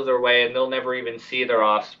slither away, and they'll never even see their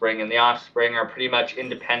offspring. And the offspring are pretty much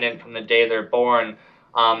independent from the day they're born.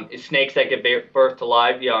 Snakes that give birth to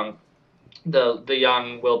live young, the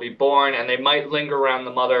young will be born, and they might linger around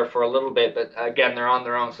the mother for a little bit, but again, they're on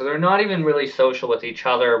their own. So they're not even really social with each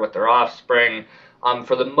other, with their offspring,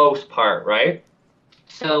 for the most part, right?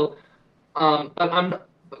 So,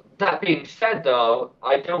 that being said, though,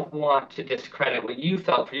 I don't want to discredit what you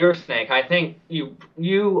felt for your snake. I think you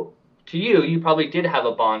probably did have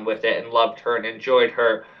a bond with it and loved her and enjoyed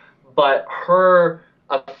her, but her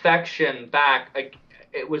affection back,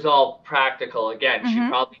 it was all practical. Again, she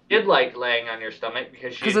probably did like laying on your stomach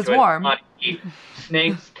because it's warm.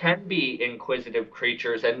 Snakes can be inquisitive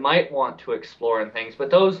creatures and might want to explore and things,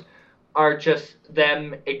 but those are just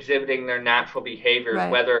them exhibiting their natural behaviors,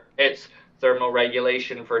 right. Whether it's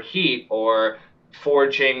thermoregulation for heat or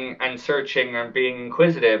foraging and searching and being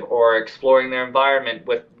inquisitive or exploring their environment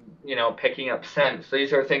with, picking up scents.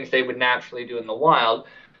 These are things they would naturally do in the wild.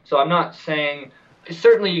 So I'm not saying,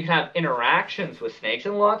 certainly you can have interactions with snakes,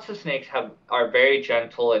 and lots of snakes are very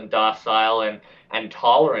gentle and docile and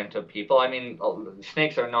tolerant of people. I mean,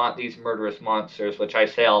 snakes are not these murderous monsters, which I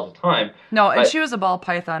say all the time. No, and she was a ball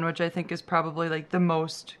python, which I think is probably like the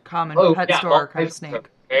most common pet store kind of snake.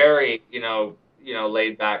 Very,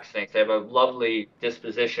 laid back snakes. They have a lovely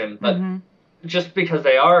disposition, but just because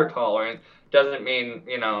they are tolerant doesn't mean,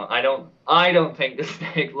 I don't think the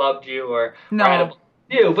snake loved you or had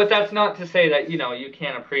you, but that's not to say that, you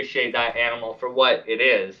can't appreciate that animal for what it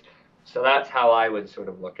is. So that's how I would sort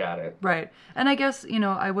of look at it. Right. And I guess,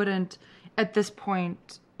 I wouldn't, at this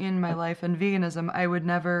point in my life and veganism, I would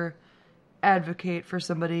never advocate for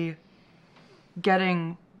somebody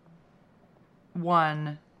getting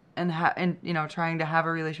one and trying to have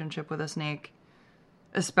a relationship with a snake,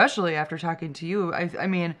 especially after talking to you. I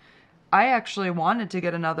mean, I actually wanted to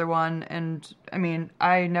get another one, and I mean,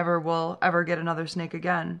 I never will ever get another snake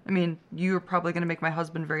again. I mean, you're probably going to make my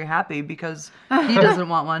husband very happy because he doesn't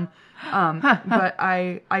want one. But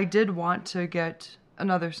I did want to get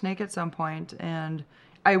another snake at some point, and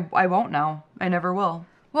I won't now. I never will.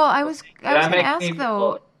 Well, I was going to ask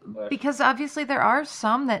though, because obviously there are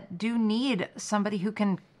some that do need somebody who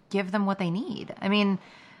can give them what they need. I mean,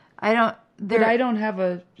 But I don't have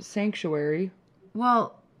a sanctuary.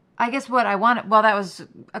 Well, I guess what I wanted, that was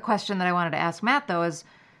a question that I wanted to ask Matt, though, is,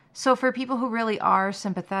 so for people who really are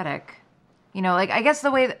sympathetic, I guess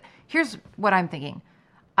here's what I'm thinking.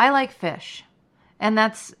 I like fish, and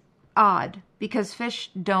that's odd, because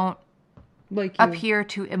fish don't appear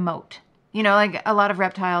to emote. Like a lot of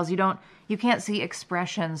reptiles, you can't see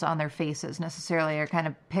expressions on their faces necessarily, or kind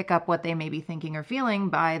of pick up what they may be thinking or feeling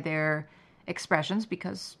by their expressions,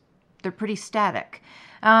 because they're pretty static.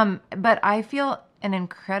 But I feel an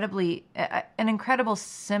incredible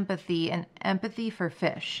sympathy and empathy for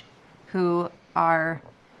fish who are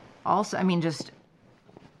also, just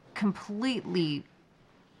completely,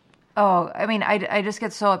 I just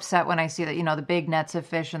get so upset when I see that, the big nets of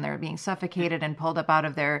fish and they're being suffocated and pulled up out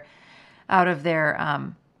of their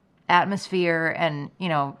atmosphere and,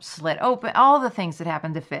 slit open, all the things that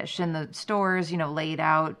happen to fish and the stores, laid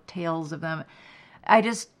out, tails of them. I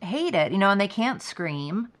just hate it, and they can't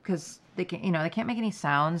scream because they can't make any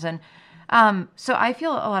sounds. And so I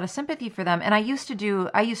feel a lot of sympathy for them. And I used to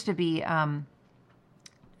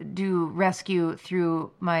do rescue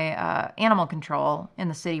through my animal control in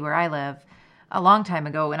the city where I live a long time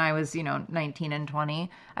ago when I was, 19 and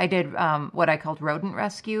 20. I did what I called rodent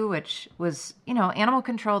rescue, which was, animal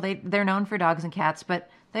control. They're known for dogs and cats,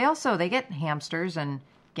 but they get hamsters and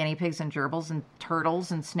guinea pigs and gerbils and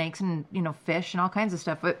turtles and snakes and, fish and all kinds of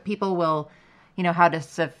stuff. But people will, how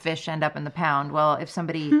does a fish end up in the pound? Well, if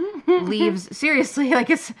somebody leaves, seriously,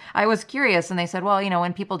 I was curious, and they said, well,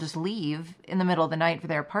 when people just leave in the middle of the night for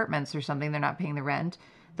their apartments or something, they're not paying the rent,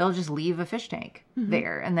 they'll just leave a fish tank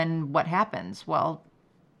there. And then what happens? Well,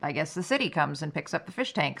 I guess the city comes and picks up the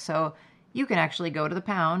fish tank. So you can actually go to the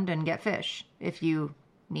pound and get fish if you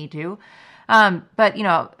need to. But,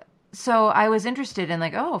 so I was interested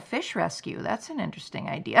in fish rescue. That's an interesting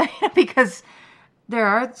idea because there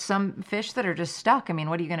are some fish that are just stuck. I mean,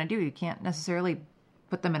 what are you going to do? You can't necessarily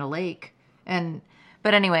put them in a lake.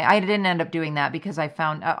 But anyway, I didn't end up doing that because I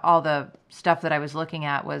found all the stuff that I was looking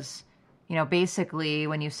at was, basically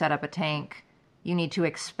when you set up a tank, you need to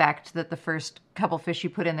expect that the first couple fish you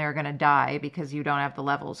put in there are going to die because you don't have the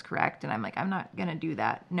levels correct. And I'm like, I'm not going to do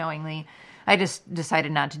that knowingly. I just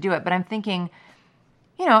decided not to do it. But I'm thinking,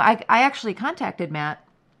 I actually contacted Matt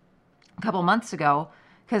a couple months ago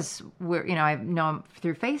because I know him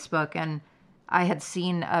through Facebook, and I had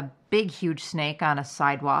seen a big, huge snake on a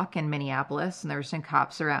sidewalk in Minneapolis, and there were some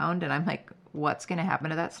cops around, and I'm like, what's going to happen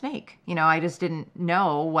to that snake? I just didn't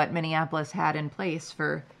know what Minneapolis had in place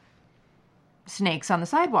for snakes on the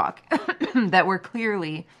sidewalk that were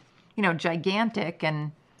clearly, gigantic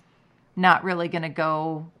and not really going to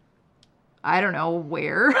go, I don't know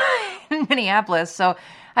where in Minneapolis. So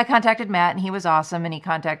I contacted Matt, and he was awesome. And he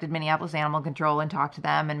contacted Minneapolis Animal Control and talked to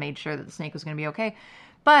them and made sure that the snake was going to be okay.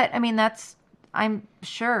 But I mean, I'm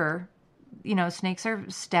sure, snakes are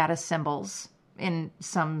status symbols in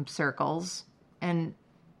some circles, and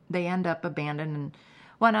they end up abandoned and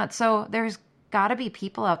whatnot. So there's got to be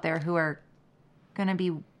people out there who are going to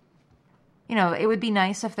be, it would be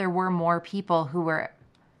nice if there were more people who were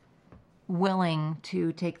willing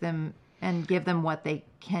to take them and give them what they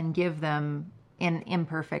can give them in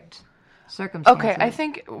imperfect circumstances. Okay, I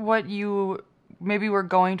think what you maybe were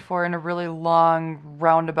going for in a really long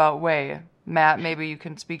roundabout way, Matt, maybe you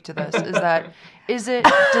can speak to this, does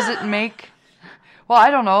it make, well,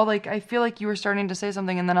 I don't know, like, I feel like you were starting to say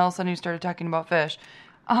something and then all of a sudden you started talking about fish.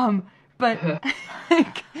 But,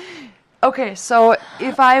 okay, so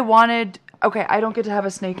if I wanted, okay, I don't get to have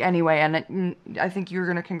a snake anyway, and I think you're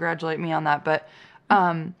going to congratulate me on that, but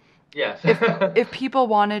yes. if people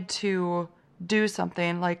wanted to do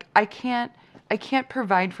something, like, I can't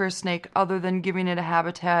provide for a snake other than giving it a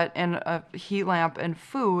habitat and a heat lamp and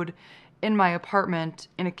food in my apartment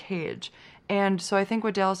in a cage. And so I think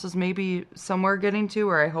what Dallas is maybe somewhere getting to,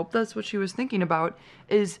 or I hope that's what she was thinking about,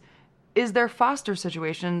 is there foster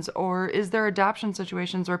situations or is there adoption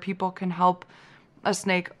situations where people can help a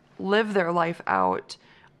snake live their life out?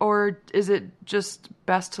 Or is it just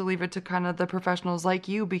best to leave it to kind of the professionals like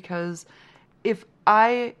you? Because if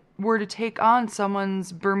I were to take on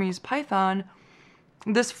someone's Burmese python,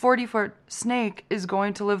 this 40-foot snake is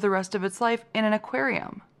going to live the rest of its life in an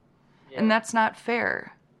aquarium. Yeah. And that's not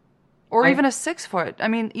fair. Or even a 6-foot. I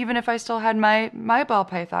mean, even if I still had my ball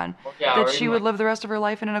python, that she would live the rest of her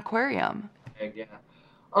life in an aquarium. Yeah.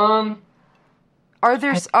 Are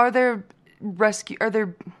there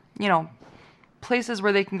places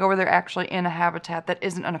where they can go where they're actually in a habitat that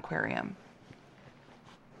isn't an aquarium?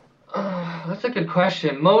 That's a good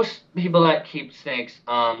question. Most people that keep snakes,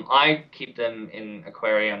 I keep them in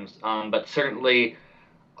aquariums, but certainly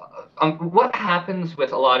what happens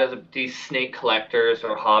with a lot of these snake collectors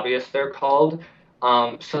or hobbyists, they're called,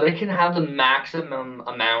 so they can have the maximum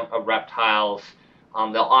amount of reptiles.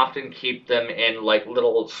 They'll often keep them in like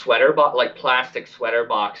little like plastic sweater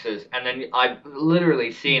boxes, and then I've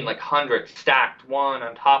literally seen like hundreds stacked one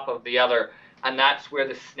on top of the other, and that's where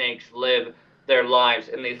the snakes live their lives,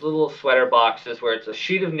 in these little sweater boxes where it's a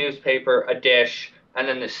sheet of newspaper, a dish, and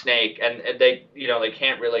then the snake, and they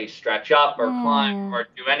can't really stretch up or climb or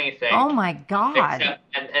do anything. Oh my God!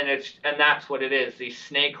 And that's what it is. These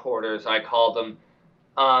snake hoarders, I call them.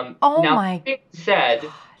 Said,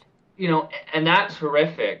 and that's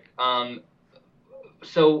horrific.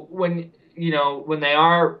 So when they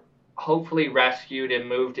are hopefully rescued and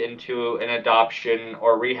moved into an adoption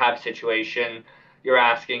or rehab situation, you're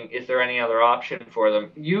asking, is there any other option for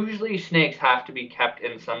them? Usually snakes have to be kept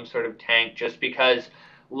in some sort of tank just because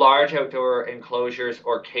large outdoor enclosures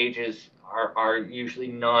or cages are usually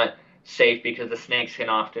not safe because the snakes can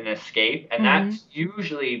often escape. And that's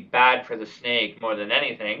usually bad for the snake more than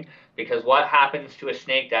anything, because what happens to a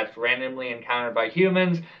snake that's randomly encountered by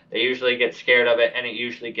humans, they usually get scared of it and it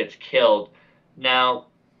usually gets killed. Now,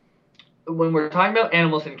 when we're talking about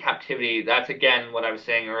animals in captivity, that's again what I was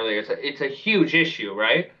saying earlier. It's a huge issue,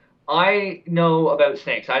 right? I know about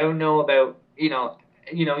snakes. I don't know about, you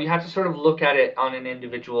have to sort of look at it on an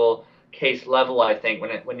individual case level, I think,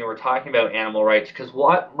 when you were talking about animal rights, because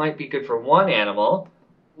what might be good for one animal,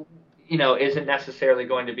 isn't necessarily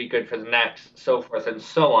going to be good for the next, so forth and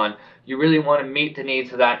so on. You really want to meet the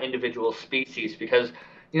needs of that individual species, because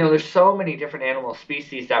there's so many different animal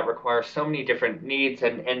species that require so many different needs,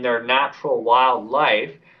 and their natural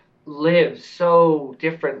wildlife lives so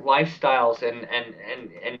different lifestyles and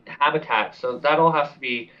habitats. So that all has to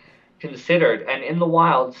be considered. And in the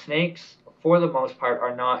wild, snakes, for the most part,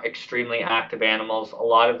 are not extremely active animals. A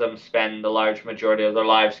lot of them spend the large majority of their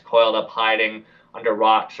lives coiled up hiding under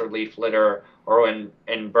rocks or leaf litter or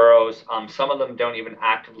in burrows. Some of them don't even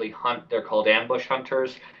actively hunt. They're called ambush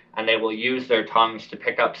hunters, and they will use their tongues to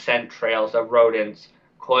pick up scent trails of rodents,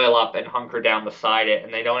 coil up and hunker down beside it,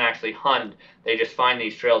 and they don't actually hunt. They just find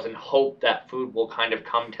these trails and hope that food will kind of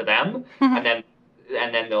come to them, and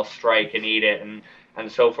then they'll strike and eat it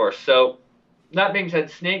and so forth. So that being said,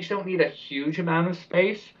 snakes don't need a huge amount of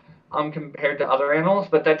space compared to other animals,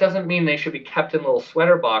 but that doesn't mean they should be kept in little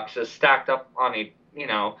sweater boxes stacked up on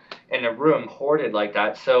in a room hoarded like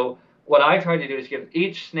that. So what I try to do is give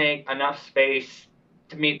each snake enough space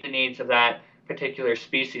to meet the needs of that particular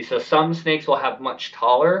species. So some snakes will have much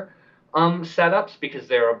taller setups because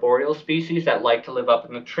they're arboreal species that like to live up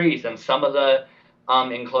in the trees, and some of the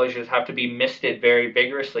enclosures have to be misted very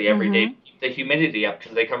vigorously every day to keep the humidity up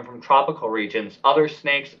because they come from tropical regions. Other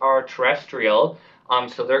snakes are terrestrial,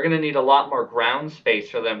 so they're going to need a lot more ground space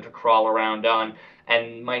for them to crawl around on,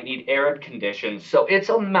 and might need arid conditions. So it's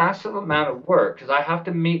a massive amount of work because I have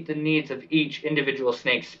to meet the needs of each individual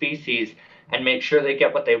snake species and make sure they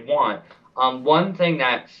get what they want. One thing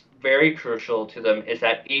that's very crucial to them is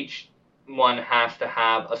that each one has to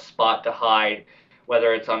have a spot to hide,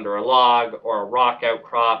 whether it's under a log or a rock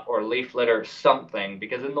outcrop or leaf litter, something,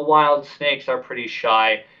 because in the wild, snakes are pretty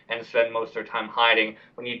shy and spend most of their time hiding.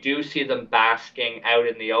 When you do see them basking out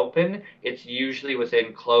in the open, it's usually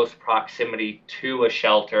within close proximity to a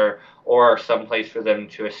shelter or someplace for them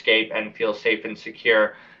to escape and feel safe and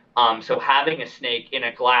secure. So having a snake in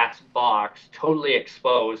a glass box, totally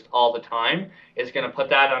exposed all the time, is going to put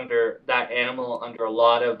that animal under a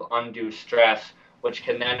lot of undue stress, which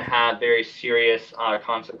can then have very serious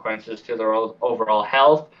consequences to their overall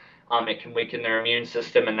health. It can weaken their immune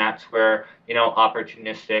system, and that's where,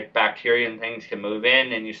 opportunistic bacteria and things can move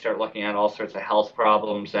in, and you start looking at all sorts of health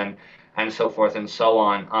problems and so forth and so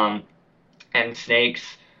on. And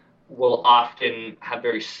snakes will often have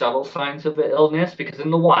very subtle signs of the illness, because in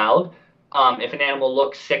the wild, if an animal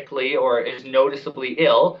looks sickly or is noticeably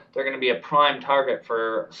ill, they're going to be a prime target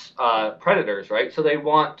for predators, right? So they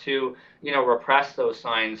want to, repress those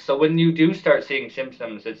signs. So when you do start seeing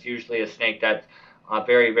symptoms, it's usually a snake that's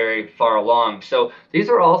very, very far along. So these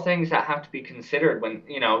are all things that have to be considered when,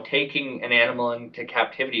 taking an animal into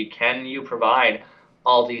captivity. Can you provide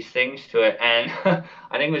all these things to it? And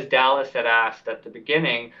I think it was Dallas that asked at the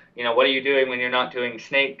beginning, what are you doing when you're not doing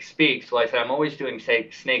snake speaks? Well, I said, I'm always doing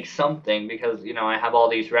snake something, because, I have all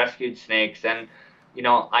these rescued snakes, and,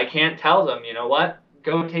 I can't tell them, what?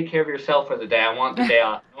 Go take care of yourself for the day. I want the day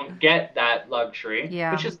off. I don't get that luxury,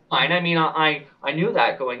 which is fine. I mean, I knew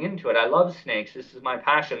that going into it. I love snakes. This is my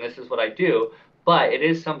passion. This is what I do. But it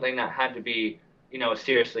is something that had to be,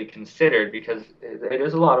 seriously considered, because it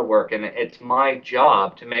is a lot of work, and it's my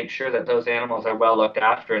job to make sure that those animals are well looked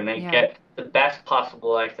after and they get the best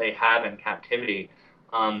possible life they have in captivity.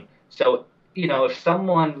 So, if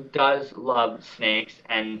someone does love snakes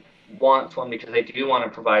and wants one because they do want to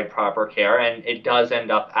provide proper care, and it does end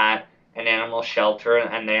up at an animal shelter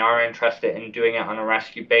and they are interested in doing it on a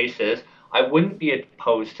rescue basis, I wouldn't be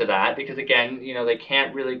opposed to that, because again, they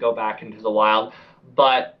can't really go back into the wild.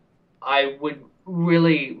 But I would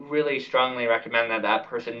really, really strongly recommend that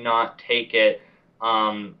person not take it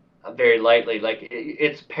very lightly. Like,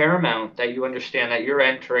 it's paramount that you understand that you're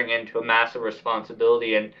entering into a massive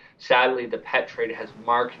responsibility, and sadly the pet trade has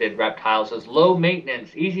marketed reptiles as low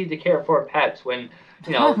maintenance, easy to care for pets, when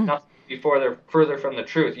nothing before they're further from the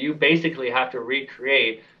truth. You basically have to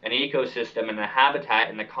recreate an ecosystem and a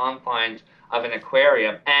habitat in the confines of an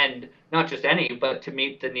aquarium, and not just any, but to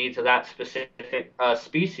meet the needs of that specific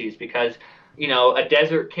species, because a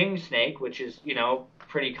desert king snake, which is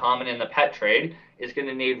pretty common in the pet trade, is going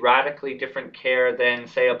to need radically different care than,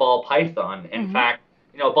 say, a ball python. In fact,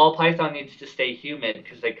 a ball python needs to stay humid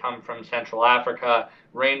because they come from Central Africa,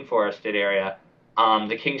 rainforested area.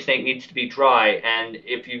 The king snake needs to be dry, and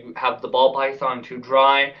if you have the ball python too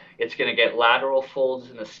dry, it's going to get lateral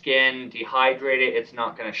folds in the skin, dehydrated, it's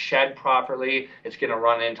not going to shed properly, it's going to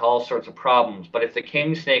run into all sorts of problems. But if the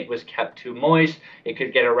king snake was kept too moist, it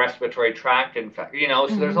could get a respiratory tract infection,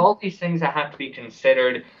 so there's all these things that have to be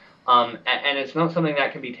considered, and it's not something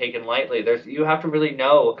that can be taken lightly. You have to really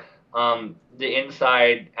know the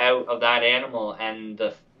inside out of that animal, and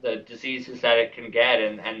the diseases that it can get,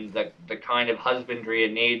 and the kind of husbandry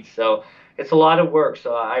it needs. So it's a lot of work.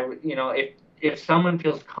 So if someone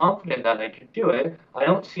feels confident that they could do it, I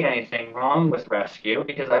don't see anything wrong with rescue,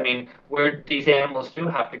 because these animals do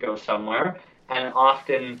have to go somewhere, and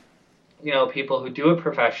often, people who do it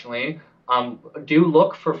professionally do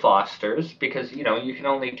look for fosters, because you can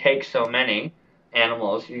only take so many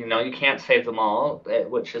animals. You can't save them all,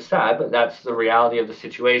 which is sad, but that's the reality of the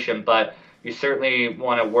situation. But you certainly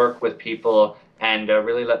want to work with people and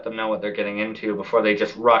really let them know what they're getting into before they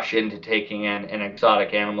just rush into taking in an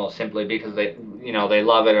exotic animal simply because they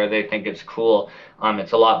love it or they think it's cool.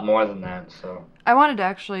 It's a lot more than that. So I wanted to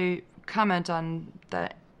actually comment on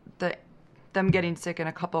them getting sick in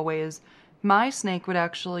a couple ways. My snake would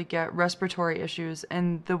actually get respiratory issues,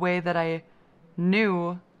 and the way that I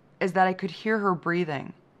knew is that I could hear her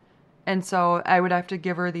breathing. And so I would have to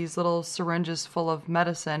give her these little syringes full of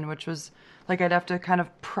medicine, which was like I'd have to kind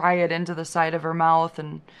of pry it into the side of her mouth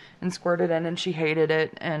and squirt it in, and she hated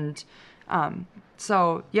it. And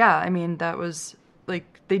so, yeah, I mean, that was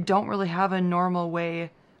like, they don't really have a normal way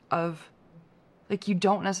of, like, you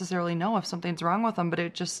don't necessarily know if something's wrong with them, but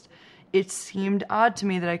it seemed odd to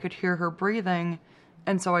me that I could hear her breathing.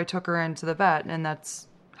 And so I took her into the vet, and that's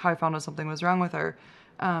how I found out something was wrong with her.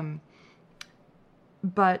 And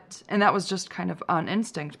that was just kind of on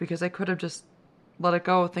instinct, because I could have just let it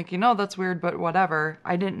go thinking, oh, that's weird, but whatever.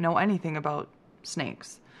 I didn't know anything about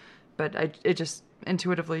snakes, but it just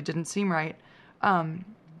intuitively didn't seem right. And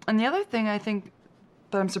the other thing I think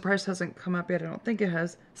that I'm surprised hasn't come up yet, I don't think it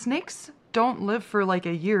has, snakes don't live for like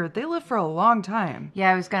a year. They live for a long time.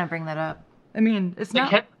 Yeah, I was going to bring that up. I mean, it's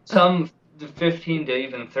not... They can some 15 to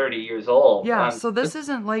even 30 years old. Yeah, so this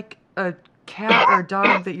isn't like a cat or a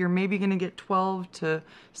dog that you're maybe going to get 12 to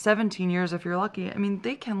 17 years if you're lucky. I mean,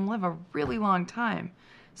 they can live a really long time.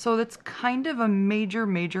 So that's kind of a major,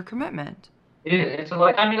 major commitment. It's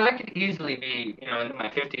like, I mean, I could easily be, in my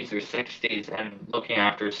 50s or 60s and looking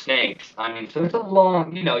after snakes. I mean, so it's a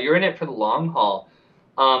long, you're in it for the long haul.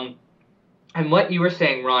 And what you were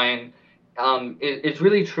saying, Ryan, is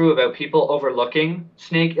really true about people overlooking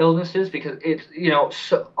snake illnesses, because it's,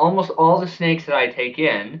 so almost all the snakes that I take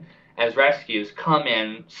in as rescues come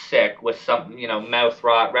in sick with some, mouth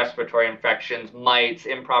rot, respiratory infections, mites,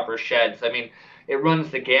 improper sheds. I mean, it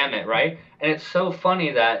runs the gamut, right? And it's so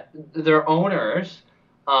funny that their owners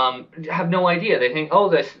have no idea. They think, oh,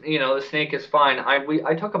 the snake is fine.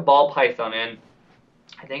 I took a ball python in,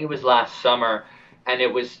 I think it was last summer, and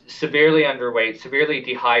it was severely underweight, severely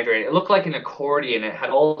dehydrated. It looked like an accordion. It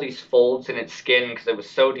had all these folds in its skin because it was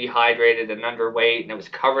so dehydrated and underweight, and it was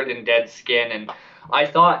covered in dead skin. And I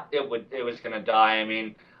thought it was going to die. I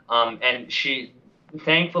mean, and she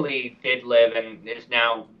thankfully did live and is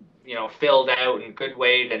now, filled out and good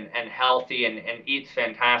weight and healthy and eats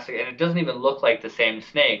fantastic. And it doesn't even look like the same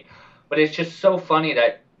snake. But it's just so funny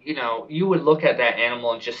that, you would look at that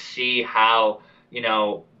animal and just see how,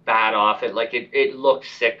 bad off it looks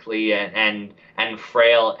sickly and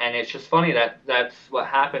frail. And it's just funny that that's what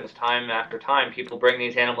happens time after time. People bring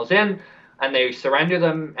these animals in and they surrender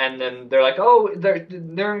them, and then they're like, oh,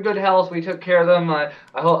 they're in good health, we took care of them, I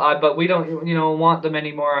hope, but we don't want them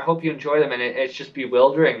anymore, I hope you enjoy them. And it's just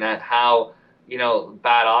bewildering that how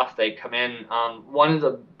bad off they come in. One of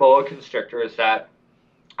the boa constrictors that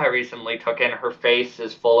I recently took in, her face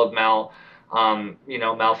is full of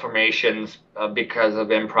malformations because of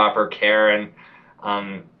improper care, and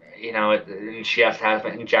and she has to have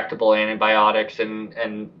injectable antibiotics,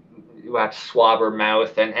 and you have to swab her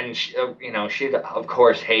mouth, and she, she of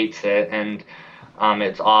course hates it, and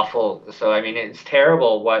it's awful. So I mean, it's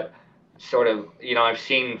terrible what sort of I've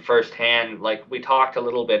seen firsthand. Like, we talked a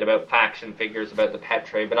little bit about facts and figures about the pet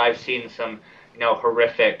trade, but I've seen some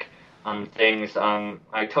horrific things.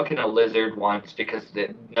 I took in a lizard once because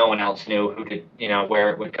no one else knew who to, where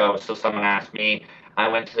it would go. So someone asked me. I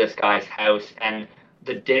went to this guy's house, and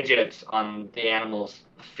the digits on the animal's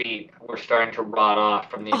feet were starting to rot off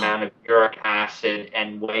from the amount of uric acid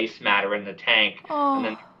and waste matter in the tank. And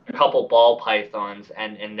then a couple ball pythons,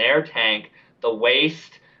 and in their tank, the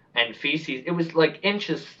waste and feces, it was like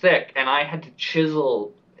inches thick, and I had to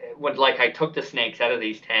chisel. I took the snakes out of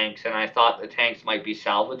these tanks, and I thought the tanks might be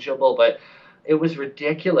salvageable, but it was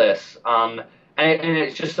ridiculous. And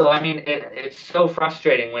it's just so, I mean, it's so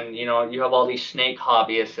frustrating when, you have all these snake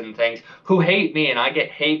hobbyists and things who hate me, and I get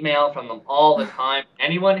hate mail from them all the time.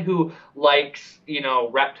 Anyone who likes,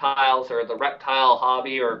 reptiles or the reptile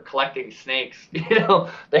hobby or collecting snakes,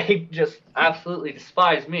 they just absolutely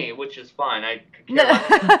despise me, which is fine. I could care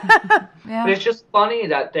less. Yeah. But it's just funny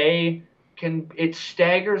that it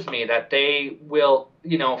staggers me that they will,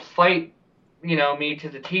 fight, me to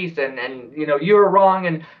the teeth, and you're wrong,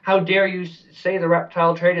 and how dare you say the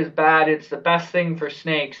reptile trade is bad, it's the best thing for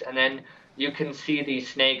snakes. And then you can see these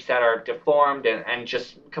snakes that are deformed and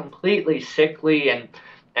just completely sickly and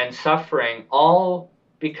suffering, all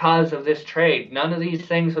because of this trade. None of these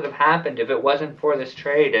things would have happened if it wasn't for this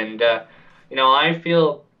trade. And I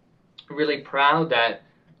feel really proud that,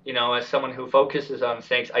 as someone who focuses on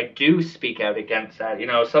snakes, I do speak out against that.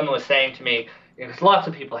 Someone was saying to me, because lots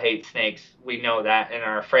of people hate snakes, we know that, and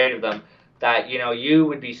are afraid of them. that, you know, you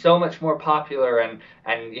would be so much more popular, and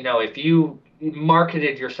you know, if you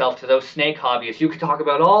marketed yourself to those snake hobbyists, you could talk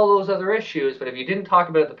about all those other issues, but if you didn't talk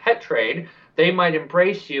about the pet trade, they might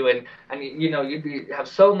embrace you, and you know, have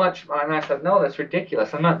so much. And I said, no, that's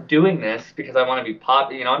ridiculous. I'm not doing this because I want to be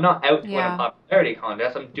you know, I'm not out to win a popularity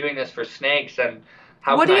contest. I'm doing this for snakes. And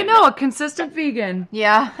what do you know? A consistent vegan.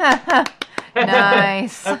 Yeah.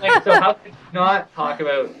 Nice. I'm like, so how could you not talk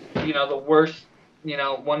about, you know, the worst, you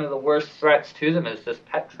know, one of the worst threats to them is this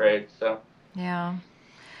pet trade. So yeah.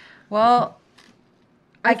 Well,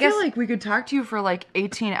 I feel like we could talk to you for like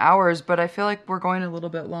 18 hours, but I feel like we're going a little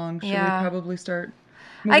bit long. Should we probably start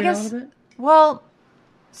moving on a little bit? Well,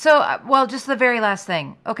 just the very last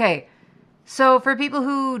thing. Okay. So for people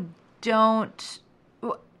who don't,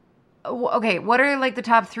 okay, what are like the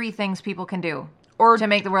top 3 things people can do to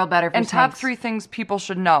make the world better for snakes? And top 3 things people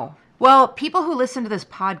should know. Well, people who listen to this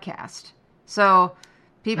podcast. So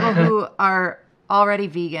people who are already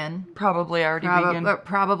vegan. Probably already vegan.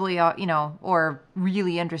 Probably, you know, or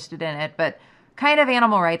really interested in it, but kind of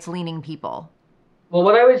animal rights leaning people. Well,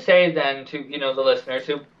 what I would say then to, you know, the listeners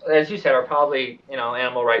who, as you said, are probably, you know,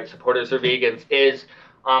 animal rights supporters or vegans is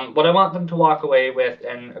what I want them to walk away with,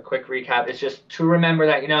 and a quick recap, is just to remember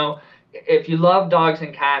that, you know, if you love dogs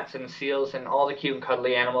and cats and seals and all the cute and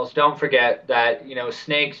cuddly animals, don't forget that, you know,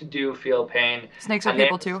 snakes do feel pain. Snakes are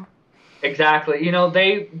people too. Exactly. You know,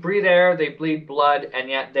 they breathe air, they bleed blood, and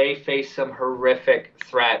yet they face some horrific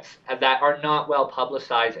threats that are not well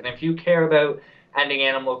publicized. And if you care about ending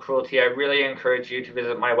animal cruelty, I really encourage you to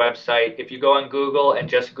visit my website. If you go on Google and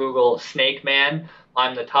just Google Snake Man,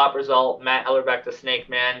 I'm the top result, Matt Ellerbeck, the Snake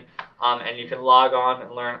Man, and you can log on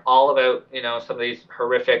and learn all about, you know, some of these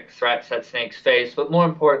horrific threats that snakes face, but more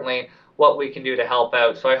importantly, what we can do to help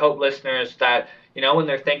out. So I hope listeners that, you know, when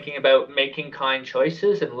they're thinking about making kind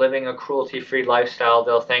choices and living a cruelty-free lifestyle,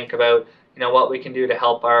 they'll think about, you know, what we can do to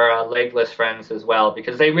help our legless friends as well,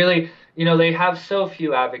 because they really, you know, they have so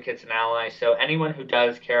few advocates and allies. So anyone who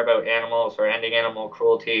does care about animals or ending animal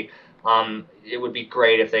cruelty, it would be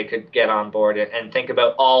great if they could get on board and think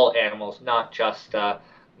about all animals, not just,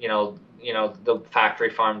 you know, the factory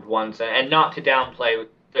farmed ones, and not to downplay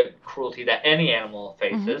the cruelty that any animal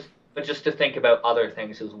faces, but just to think about other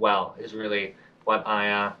things as well is really what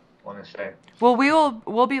I want to say. Well,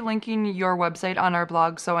 we'll be linking your website on our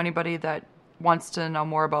blog, so anybody that wants to know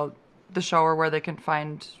more about the show or where they can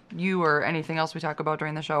find you or anything else we talk about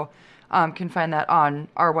during the show can find that on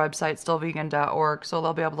our website, stillvegan.org, so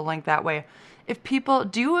they'll be able to link that way. If people,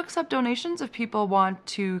 do you accept donations if people want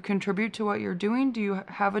to contribute to what you're doing? Do you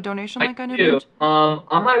have a donation link on your page? On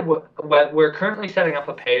my web, we're currently setting up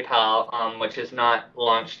a PayPal, which is not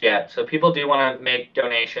launched yet. So people do want to make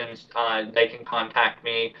donations. They can contact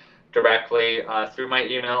me directly through my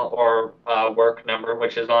email or work number,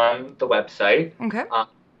 which is on the website. Okay.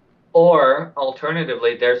 Or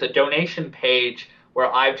alternatively, there's a donation page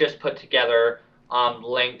where I've just put together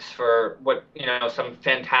links for some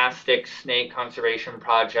fantastic snake conservation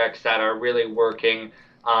projects that are really working,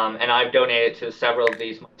 and I've donated to several of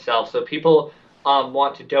these myself. So people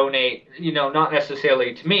want to donate, not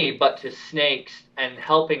necessarily to me, but to snakes and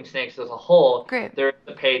helping snakes as a whole. Great. There's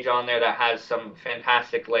a page on there that has some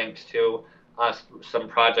fantastic links to some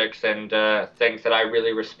projects and things that I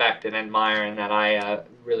really respect and admire, and that I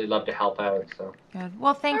really love to help out. So good.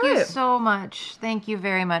 Well, thank you so much. Thank you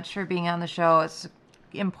very much for being on the show. It's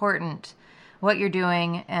important what you're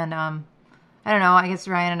doing, and I don't know. I guess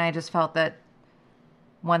Ryan and I just felt that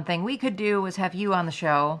one thing we could do was have you on the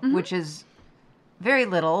show, which is very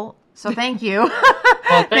little. So thank you.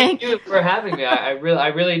 Well, thank you for having me. I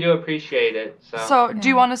really do appreciate it. So do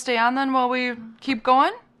you want to stay on then while we keep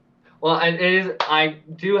going? Well, I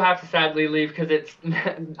do have to sadly leave because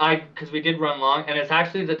because we did run long, and it's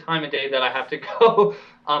actually the time of day that I have to go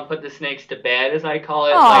put the snakes to bed, as I call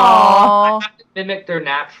it. I have to mimic their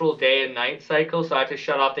natural day and night cycle, so I have to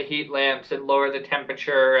shut off the heat lamps and lower the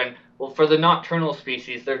temperature. And well, for the nocturnal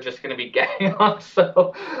species, they're just going to be getting off.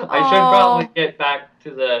 So I should probably get back to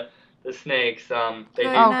the snakes.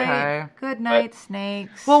 Good night,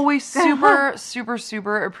 snakes. Well, we super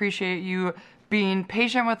appreciate you being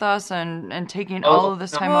patient with us and taking all of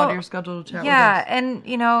this time out of your schedule to chat with us. Yeah, and,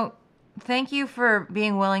 thank you for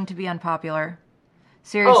being willing to be unpopular.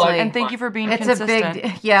 Seriously. And thank you for being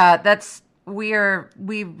consistent.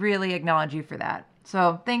 We really acknowledge you for that.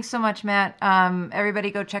 So thanks so much, Matt.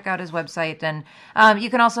 Everybody go check out his website, and you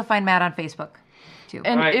can also find Matt on Facebook too.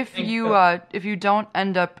 And if you don't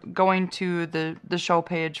end up going to the show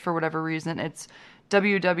page for whatever reason, it's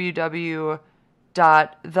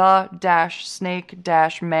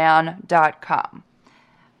www.the-snake-man.com.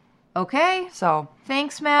 Okay. So,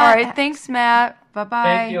 Thanks, Matt. all right. Thanks, Matt. Bye-bye.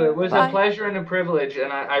 Thank you. It was a pleasure and a privilege,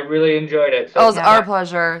 and I really enjoyed it. So It was our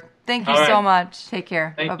pleasure. Thank you All so right. much. Take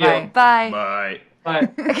care. Thank Bye-bye. you. Bye. Bye.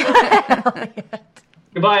 Bye.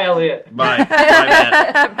 Goodbye, Elliot. Bye. Bye,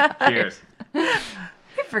 Matt. Cheers. I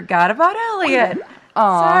forgot about Elliot.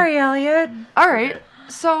 Aw. Sorry, Elliot. All right.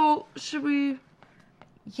 So, should we...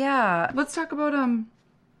 Yeah. Let's talk about our...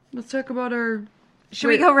 Should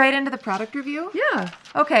we go right into the product review? Yeah.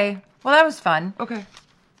 Okay. Well, that was fun. Okay.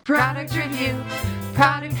 Product review.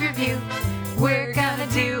 Product review. We're gonna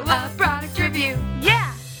do a product review.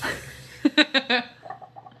 Yeah!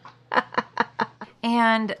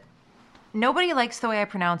 And nobody likes the way I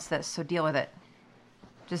pronounce this, so deal with it.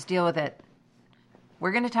 Just deal with it.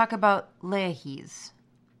 We're going to talk about Leahese.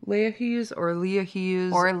 Leahese or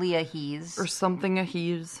Leahese. Or Leahese. Or something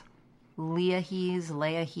ahese.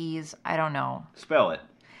 Leahese, I don't know. Spell it.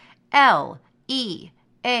 Leahey''S.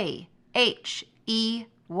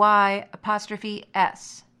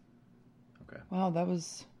 Okay. Wow, that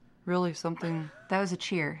was really something. That was a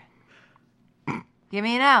cheer. Give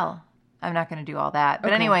me an L. I'm not going to do all that. But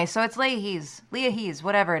Okay. anyway, so it's Leahese,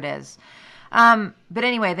 whatever it is. But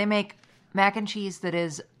anyway, they make mac and cheese that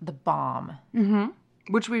is the bomb. Mm-hmm.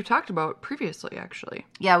 Which we've talked about previously, actually.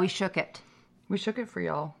 Yeah, we shook it. We shook it for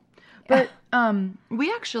y'all. But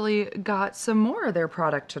we actually got some more of their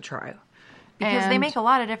product to try. Because they And make a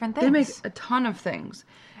lot of different things. They make a ton of things.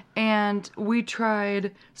 And we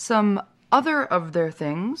tried some other of their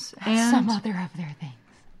things. And, some other of their things.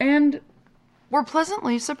 And we're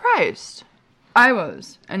pleasantly surprised. I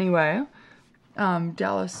was, anyway.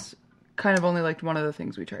 Dallas kind of only liked one of the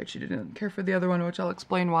things we tried. She didn't care for the other one, which I'll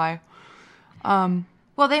explain why.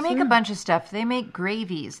 Well, they make a bunch of stuff. They make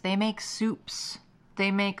gravies. They make soups.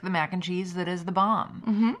 They make the mac and cheese that is the bomb.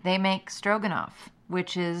 Mm-hmm. They make stroganoff,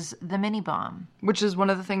 which is the mini bomb. Which is one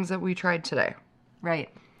of the things that we tried today. Right.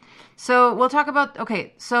 So we'll talk about,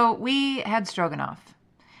 okay, so we had stroganoff.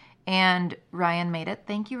 And Ryan made it.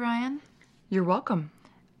 Thank you, Ryan. You're welcome.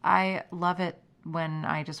 I love it when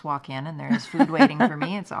I just walk in and there's food waiting for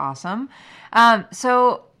me. It's awesome.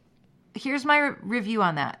 So here's my review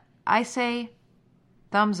on that. I say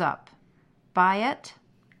thumbs up. Buy it.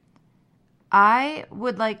 I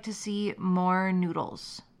would like to see more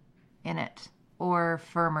noodles in it or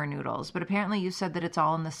firmer noodles, but apparently you said that it's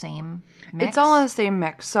all in the same mix. It's all in the same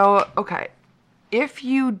mix. So, okay. If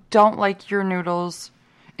you don't like your noodles,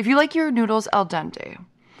 if you like your noodles al dente,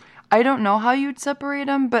 I don't know how you'd separate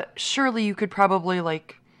them, but surely you could probably,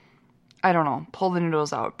 like, I don't know, pull the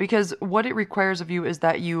noodles out. Because what it requires of you is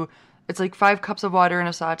that it's like 5 cups of water in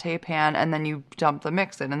a saute pan, and then you dump the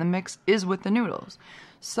mix in, and the mix is with the noodles.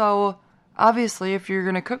 So, obviously, if you're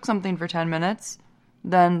going to cook something for 10 minutes,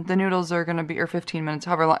 then the noodles are going to be, or 15 minutes,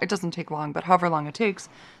 however long, it doesn't take long, but however long it takes,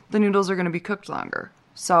 the noodles are going to be cooked longer.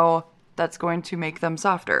 So, that's going to make them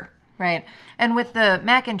softer. Right. And with the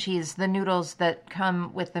mac and cheese, the noodles that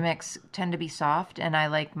come with the mix tend to be soft, and I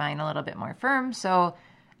like mine a little bit more firm. So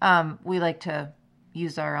we like to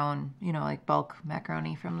use our own, like bulk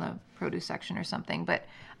macaroni from the produce section or something. But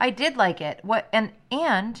I did like it.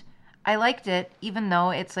 And I liked it, even though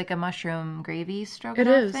it's like a mushroom gravy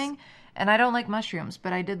stroganoff thing. And I don't like mushrooms,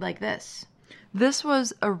 but I did like this. This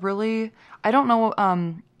was a really, I don't know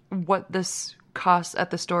what this costs at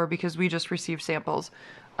the store because we just received samples.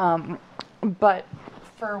 But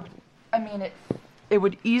it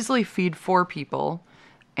would easily feed 4 people,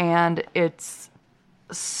 and it's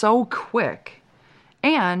so quick.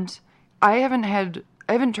 And I haven't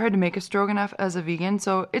tried to make a stroganoff as a vegan,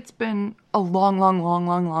 so it's been a long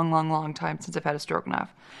time since I've had a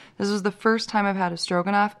stroganoff. This was the first time I've had a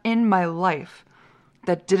stroganoff in my life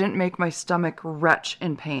that didn't make my stomach retch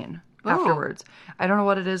in pain afterwards. I don't know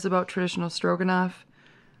what it is about traditional stroganoff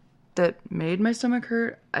that made my stomach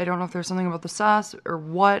hurt. I don't know if there's something about the sauce or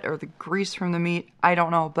what, or the grease from the meat. I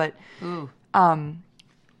don't know, but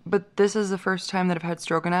this is the first time that I've had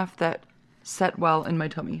stroganoff that set well in my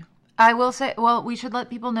tummy. I will say, well, we should let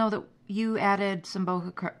people know that you added some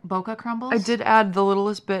Boca crumbles. I did add the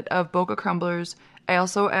littlest bit of Boca crumblers. I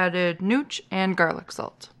also added nooch and garlic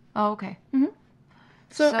salt. Oh, okay. Mm-hmm.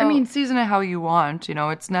 So, season it how you want.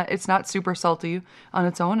 It's not super salty on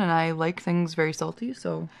its own, and I like things very salty,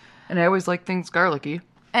 so... And I always like things garlicky.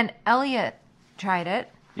 And Elliot tried it.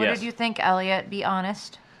 What Yes. did you think, Elliot? Be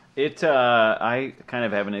honest. I kind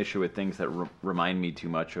of have an issue with things that remind me too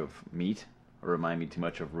much of meat, or remind me too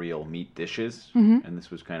much of real meat dishes, and this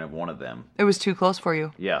was kind of one of them. It was too close for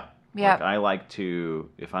you. Yeah. Yeah. Like I like to,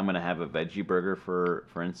 if I'm going to have a veggie burger,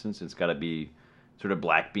 for instance, it's got to be sort of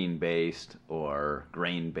black bean based or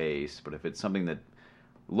grain based. But if it's something that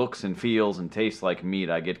looks and feels and tastes like meat,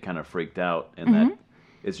 I get kind of freaked out, and that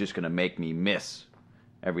is just going to make me miss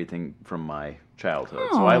everything from my childhood.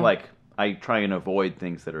 So I try and avoid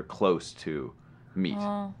things that are close to meat.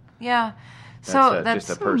 Yeah. That's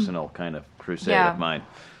just a personal kind of crusade of mine.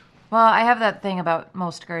 Well, I have that thing about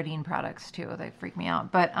most Gardein products too. They freak me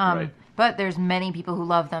out. But but there's many people who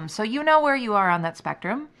love them. So you know where you are on that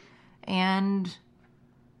spectrum. And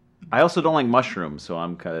I also don't like mushrooms, so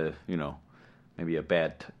I'm kind of, maybe a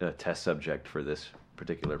bad test subject for this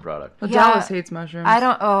particular product. Well, Dallas hates mushrooms. I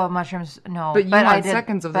don't. Oh, mushrooms, no. But you want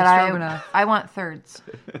seconds of the stroganoff. I want thirds.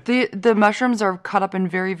 The mushrooms are cut up in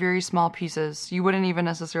very, very small pieces. You wouldn't even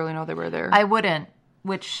necessarily know they were there. I wouldn't,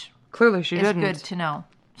 which clearly she didn't. It's good to know.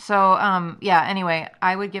 So, anyway,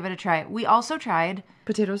 I would give it a try. We also tried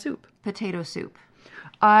potato soup.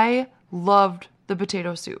 I loved the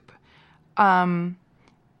potato soup.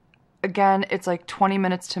 Again, it's like 20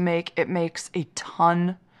 minutes to make. It makes a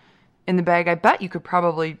ton in the bag. I bet you could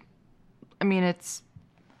probably, I don't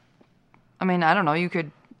know, you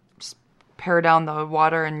could just pare down the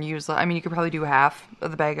water and use, you could probably do half of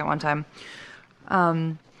the bag at one time.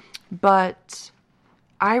 But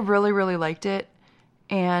I really, really liked it.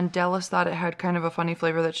 And Dallas thought it had kind of a funny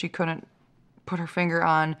flavor that she couldn't put her finger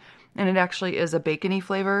on. And it actually is a bacony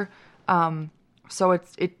flavor. So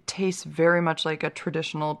it tastes very much like a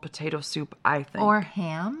traditional potato soup, I think. Or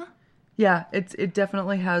ham? Yeah, it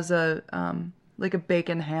definitely has a like a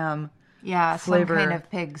bacon ham flavor, some kind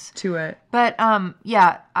of pigs to it. But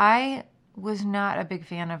I was not a big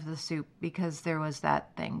fan of the soup because there was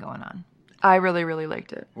that thing going on. I really, really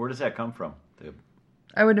liked it. Where does that come from?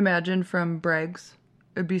 I would imagine from Bragg's.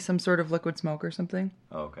 It'd be some sort of liquid smoke or something.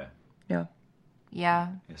 Oh, okay. Yeah. Yeah.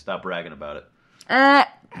 Stop bragging about it.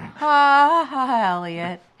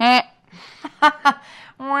 Elliot.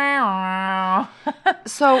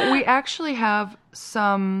 So we actually have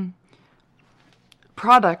some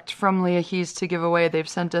product from Leah Hees to give away. They've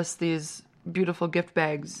sent us these beautiful gift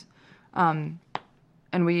bags, and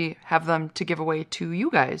we have them to give away to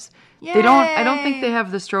you guys. Yay! I don't think they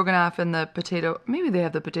have the stroganoff and the potato. Maybe they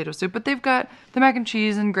have the potato soup, but they've got the mac and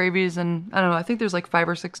cheese and gravies, and I don't know. I think there's like 5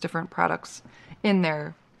 or 6 different products in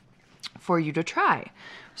there for you to try.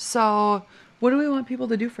 So, what do we want people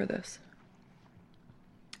to do for this?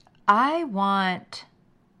 I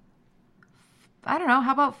don't know,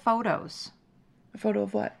 how about photos? A photo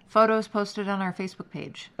of what? Photos posted on our Facebook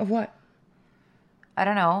page. Of what? I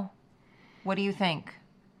don't know. What do you think?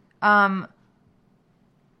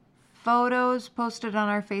 Photos posted on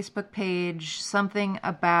our Facebook page, something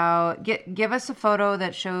about... Give us a photo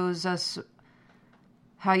that shows us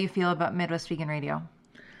how you feel about Midwest Vegan Radio.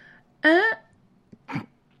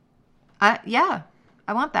 Yeah,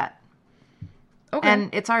 I want that. Okay. And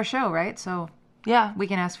it's our show, right? So yeah, we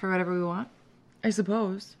can ask for whatever we want. I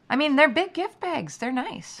suppose. They're big gift bags. They're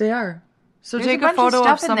nice. They are. So There's take a photo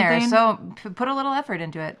of something. In there, so put a little effort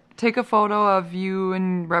into it. Take a photo of you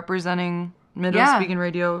and representing Midwest Vegan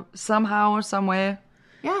Radio somehow, some way.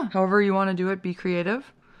 Yeah. However you want to do it, be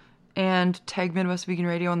creative. And tag Midwest Vegan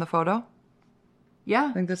Radio in the photo. Yeah.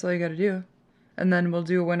 I think that's all you got to do. And then we'll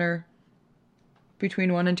do a winner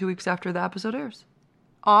between 1 and 2 weeks after the episode airs.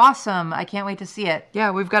 Awesome. I can't wait to see it.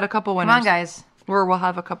 Yeah, we've got a couple winners. Come on, guys. We'll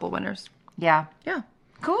have a couple winners. Yeah. Yeah.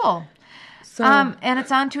 Cool. So, and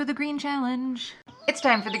it's on to the Green Challenge. It's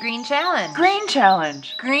time for the Green Challenge. Green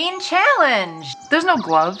Challenge. Green Challenge. There's no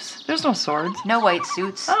gloves. There's no swords. No white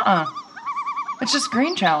suits. It's just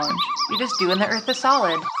Green Challenge. You're just doing the earth a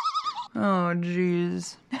solid. Oh,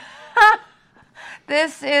 jeez.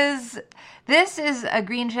 This is a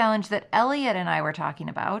Green Challenge that Elliot and I were talking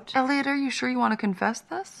about. Elliot, are you sure you want to confess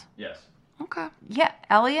this? Yes. Okay. Yeah,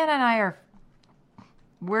 Elliot and I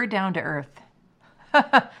we're down to earth.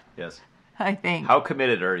 Yes. I think. How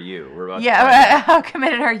committed are you? How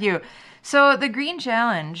committed are you? So the Green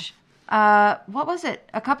Challenge, what was it?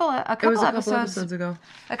 A couple episodes ago.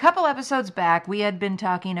 A couple episodes back, we had been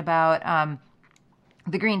talking about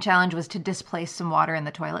the Green Challenge was to displace some water in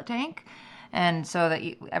the toilet tank. And so that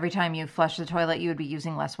every time you flush the toilet, you would be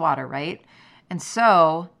using less water, right? And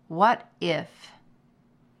so what if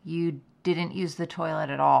you didn't use the toilet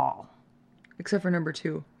at all? Except for number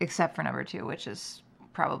 2. Except for number 2, which is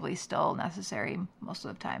probably still necessary most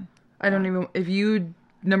of the time. If you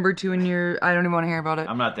number 2 in I don't even want to hear about it.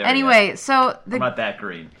 I'm not there anyway, yet. So I'm not that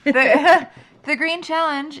green. The Green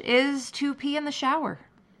Challenge is to pee in the shower.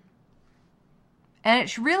 And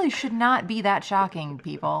it really should not be that shocking,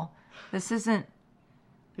 people. This isn't...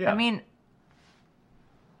 Yeah.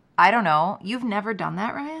 I don't know. You've never done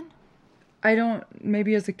that, Ryan? I don't...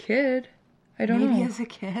 Maybe as a kid. I don't know. Maybe as a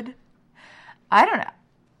kid? I don't know.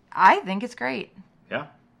 I think it's great. Yeah.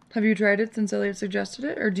 Have you tried it since Elliot suggested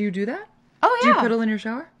it, or do you do that? Oh Do you yeah. piddle in your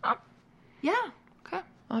shower? Yeah. Okay,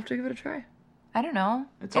 I'll have to give it a try. I don't know.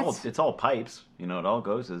 It's all pipes. You know, it all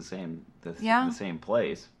goes to the same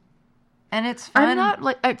place. And it's fun. I'm not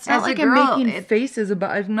like it's As not a like girl, I'm making faces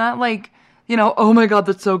about. I'm not like, oh my god,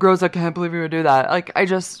 that's so gross. I can't believe you would do that. Like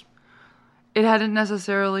it hadn't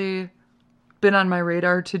necessarily been on my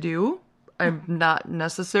radar to do. I'm not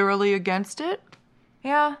necessarily against it.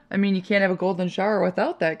 Yeah. I mean, you can't have a golden shower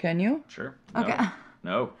without that, can you? Sure. Okay.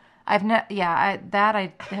 No. I have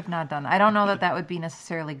not done. I don't know that would be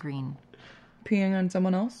necessarily green. Peeing on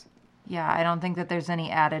someone else? Yeah, I don't think that there's any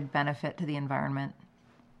added benefit to the environment.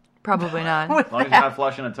 Probably not. As long as you're not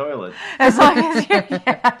flushing a toilet. As long as you're,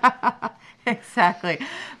 yeah, exactly.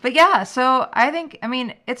 But yeah, so I think,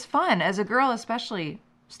 it's fun. As a girl, especially,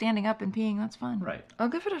 standing up and peeing, that's fun. Right. I'll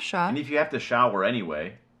give it a shot. And if you have to shower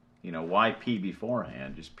anyway, why pee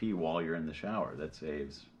beforehand? Just pee while you're in the shower. That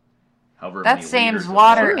saves however That many saves liters of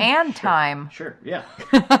water water. and time. Sure, yeah.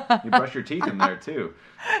 You brush your teeth in there too.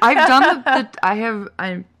 I've done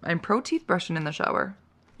I'm pro teeth brushing in the shower.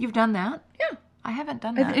 You've done that? Yeah. I haven't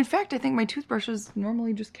done that. In fact, I think my toothbrush is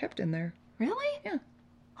normally just kept in there. Really? Yeah.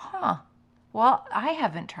 Huh. Well, I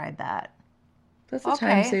haven't tried that. That's a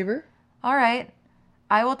time saver. All right.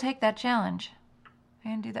 I will take that challenge. I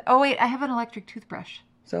can do that. Oh, wait. I have an electric toothbrush.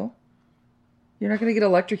 So? You're not going to get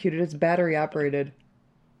electrocuted. It's battery operated.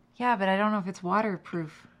 Yeah, but I don't know if it's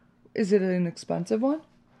waterproof. Is it an expensive one?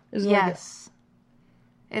 Is it Yes.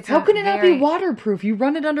 It's How can it not be waterproof? You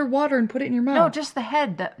run it underwater and put it in your mouth. No, just the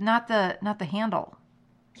head, not the handle.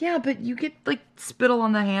 Yeah, but you get like spittle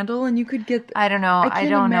on the handle, and you could get. I don't know. I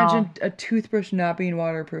can't imagine a toothbrush not being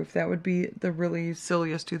waterproof. That would be the really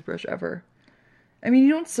silliest toothbrush ever. I mean, you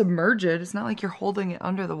don't submerge it. It's not like you're holding it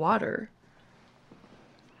under the water.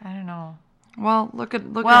 I don't know.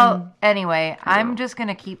 Well, anyway, I'm just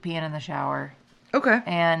gonna keep peeing in the shower. Okay.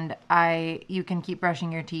 And you can keep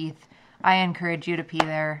brushing your teeth. I encourage you to pee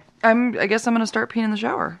there. I guess I'm gonna start peeing in the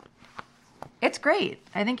shower. It's great.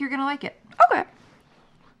 I think you're gonna like it. Okay.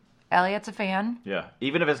 Elliot's a fan. Yeah,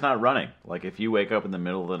 even if it's not running. Like if you wake up in the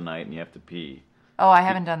middle of the night and you have to pee. Oh, I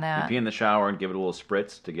haven't done You that. pee in the shower and give it a little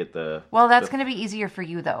spritz to get the... Well, that's going to be easier for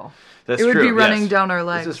you, though. That's It would true, be running yes. down our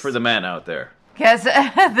legs. This is for the men out there. Because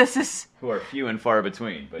this is... Who are few and far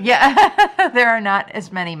between. But Yeah, there are not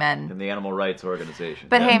as many men. in the animal rights organization.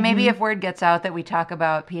 But yeah. hey, maybe if word gets out that we talk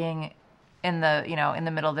about peeing in the, in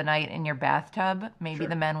the middle of the night in your bathtub, maybe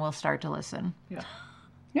the men will start to listen. Yeah.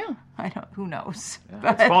 Yeah. Who knows?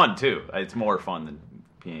 Yeah. It's fun, too. It's more fun than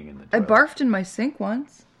peeing in the I toilet. barfed in my sink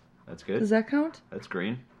once. That's good. Does that count? That's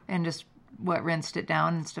green. And just, rinsed it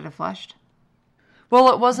down instead of flushed?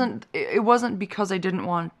 Well, it wasn't because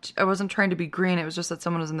I wasn't trying to be green. It was just that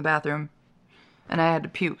someone was in the bathroom and I had to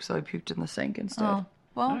puke, so I puked in the sink instead. Oh,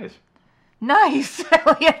 well, Nice. nice.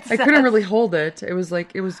 Elliot I couldn't says. really hold it. It was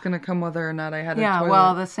like, it was going to come whether or not I had a Yeah, toilet.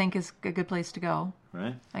 well, the sink is a good place to go,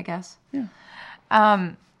 Right? I guess. Yeah.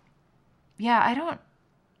 Yeah, I don't...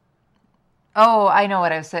 Oh, I know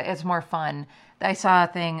what I was saying. It's more fun. I saw a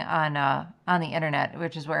thing on the internet,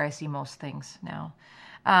 which is where I see most things now.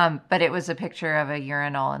 But it was a picture of a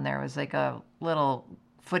urinal, and there was like a little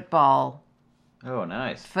football. Oh,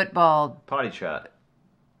 nice. Potty shot.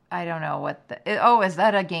 I don't know what is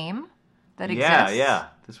that a game that exists? Yeah.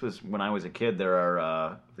 This was when I was a kid.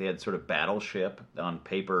 They had sort of battleship on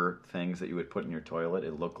paper things that you would put in your toilet.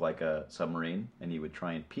 It looked like a submarine, and you would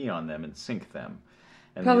try and pee on them and sink them.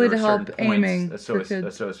 And Probably there to were help certain points aiming for kids.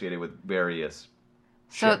 associated with various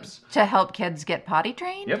So ships. to help kids get potty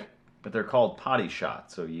trained? Yep, but they're called potty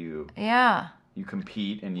shots. So you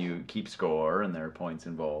compete and you keep score, and there are points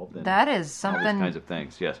involved. And That is all something. these kinds of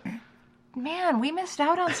things. Yes, Man, we missed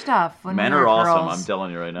out on stuff when men we were are awesome. girls. I'm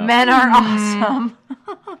telling you right now. Men are awesome.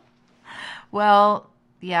 Well,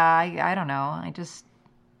 yeah, I don't know.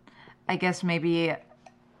 I guess maybe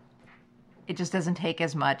it just doesn't take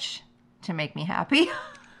as much to make me happy.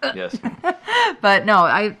 Yes. But no,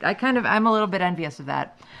 I'm a little bit envious of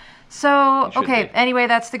that. So, You should okay, be. anyway,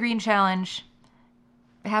 that's the green challenge.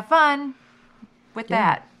 Have fun with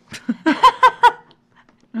that.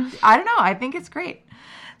 I don't know. I think it's great.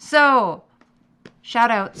 So, shout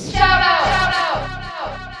outs.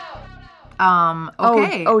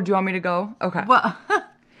 Okay. Oh, do you want me to go? Okay. Well,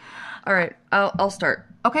 All right, I'll start.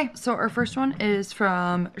 okay. So our first one is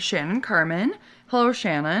from Shannon Carmen. Hello,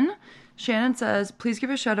 Shannon. Shannon says, please give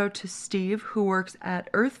a shout out to Steve, who works at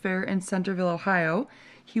Earth Fair in Centerville, Ohio.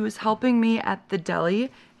 He was helping me at the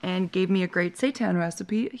deli, and gave me a great seitan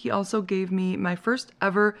recipe. He also gave me my first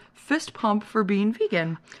ever fist pump for being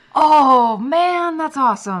vegan. Oh, man, that's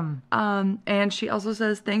awesome. And she also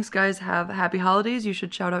says, thanks, guys. Have happy holidays. You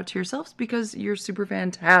should shout out to yourselves because you're super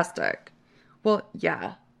fantastic. Well,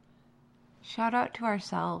 yeah. Shout out to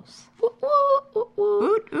ourselves.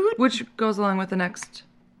 Oot, oot. Which goes along with the next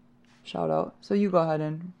shout out. So you go ahead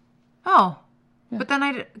and... Oh, yeah. But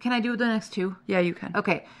then can I do the next two? Yeah, you can.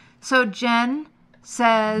 Okay. So Jen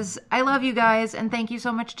says, I love you guys, and thank you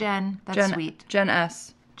so much, Jen. That's sweet. Jen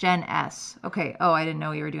S. Jen S. Okay. Oh, I didn't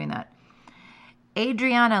know you were doing that.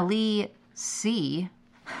 Adriana Lee C.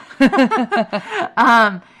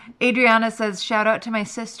 Adriana says, shout out to my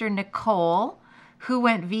sister Nicole, who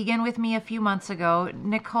went vegan with me a few months ago.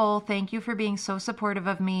 Nicole, thank you for being so supportive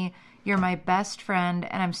of me. You're my best friend,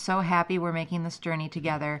 and I'm so happy we're making this journey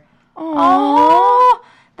together. Oh,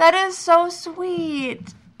 that is so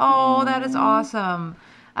sweet. Oh, that is awesome.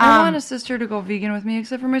 I want a sister to go vegan with me,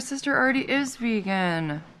 except for my sister already is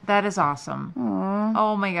vegan. That is awesome. Aww.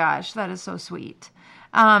 Oh my gosh, that is so sweet.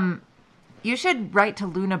 You should write to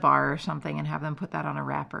Luna Bar or something and have them put that on a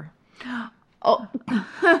wrapper. Oh,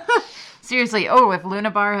 seriously. Oh, if Luna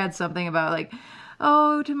Bar had something about like,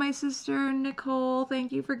 oh, to my sister Nicole,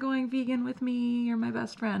 thank you for going vegan with me. You're my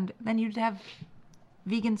best friend. Then you'd have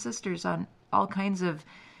vegan sisters on all kinds of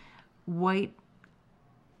white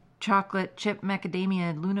chocolate chip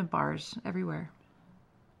macadamia Luna Bars everywhere.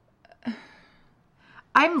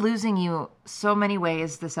 I'm losing you so many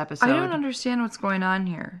ways this episode. I don't understand what's going on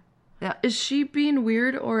here. Yeah. Is she being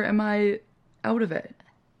weird or am I out of it?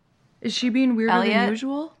 Is she being weirder than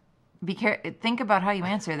usual? Think about how you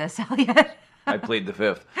answer this, Elliot. I plead the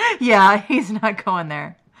fifth. Yeah, he's not going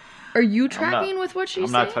there. Are you tracking with what she's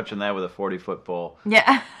saying? I'm not touching that with a 40-foot pole.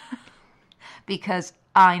 Yeah. Because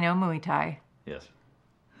I know Muay Thai. Yes.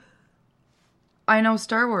 I know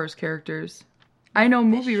Star Wars characters. I know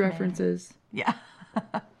movie references. Yeah.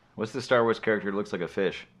 What's the Star Wars character that looks like a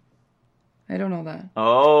fish? I don't know that.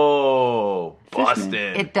 Oh,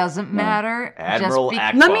 busted. It doesn't matter. Admiral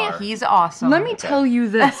Akbar. He's awesome. Let me tell you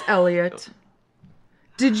this, Elliot.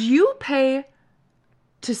 Did you pay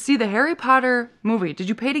to see the Harry Potter movie? Did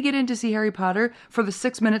you pay to get in to see Harry Potter for the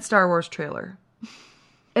 6-minute Star Wars trailer?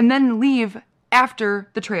 And then leave after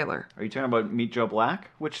the trailer? Are you talking about Meet Joe Black?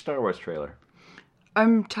 Which Star Wars trailer?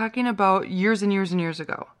 I'm talking about years and years and years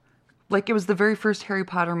ago. Like, it was the very first Harry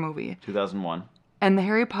Potter movie. 2001. And the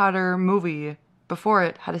Harry Potter movie before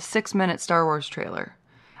it had a 6-minute Star Wars trailer.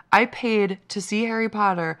 I paid to see Harry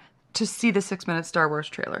Potter to see the 6-minute Star Wars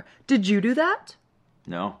trailer. Did you do that?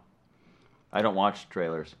 No. I don't watch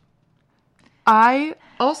trailers. I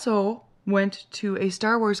also went to a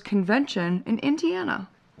Star Wars convention in Indiana.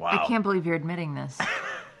 Wow. I can't believe you're admitting this.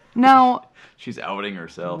 Now... She's outing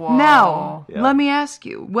herself. Whoa. Now, Yeah. let me ask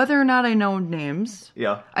you, whether or not I know names.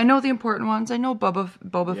 Yeah. I know the important ones. I know Boba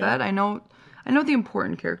Fett. I know the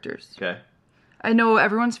important characters. Okay. I know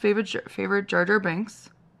everyone's favorite Jar Jar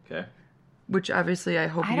Binks. Okay. Which obviously I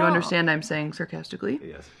hope I you don't- understand I'm saying sarcastically.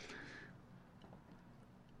 Yes.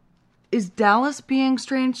 Is Dallas being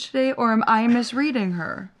strange today, or am I misreading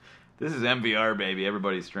her? This is MVR, baby.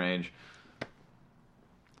 Everybody's strange.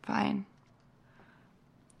 Fine.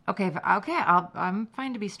 Okay. I'm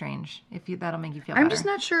fine to be strange. That'll make you feel better. I'm just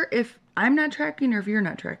not sure if I'm not tracking or if you're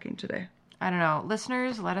not tracking today. I don't know.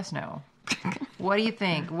 Listeners, let us know. What do you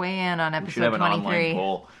think? Weigh in on We should episode have an 23. online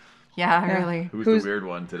poll. Yeah, really. Who's the weird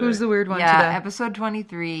one today? Who's the weird one Yeah, today? episode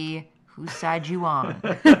 23. Whose side you on?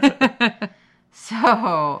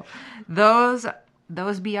 So, those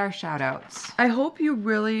be our shout outs. I hope you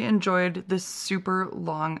really enjoyed this super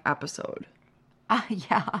long episode.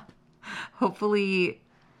 Yeah. Hopefully.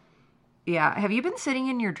 Yeah. Have you been sitting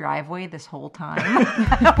in your driveway this whole time?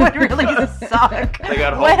 That would really suck. They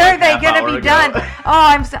got home When like are they half going to hour be ago. done?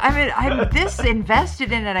 Oh, I'm this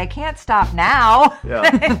invested in it. I can't stop now. Yeah.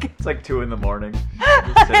 It's like 2 a.m.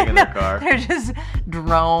 Just sitting in their car. They're just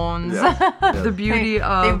drones. Yeah. Yeah. The beauty They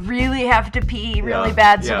of really have to pee really Yeah.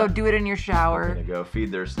 bad, so Yeah. go do it in your shower. Gonna go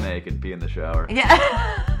feed their snake and pee in the shower.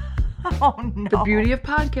 Yeah. Oh no. the beauty of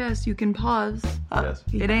podcasts. You can pause. Yes.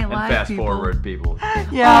 It ain't And live, fast people. forward, people.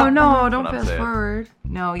 Yeah. Oh no! Don't what I'm fast saying. forward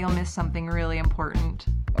No, you'll miss something really important.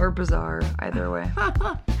 or bizarre. Either way.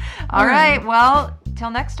 All right. Well, till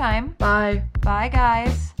next time. Bye. Bye,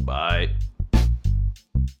 guys. Bye.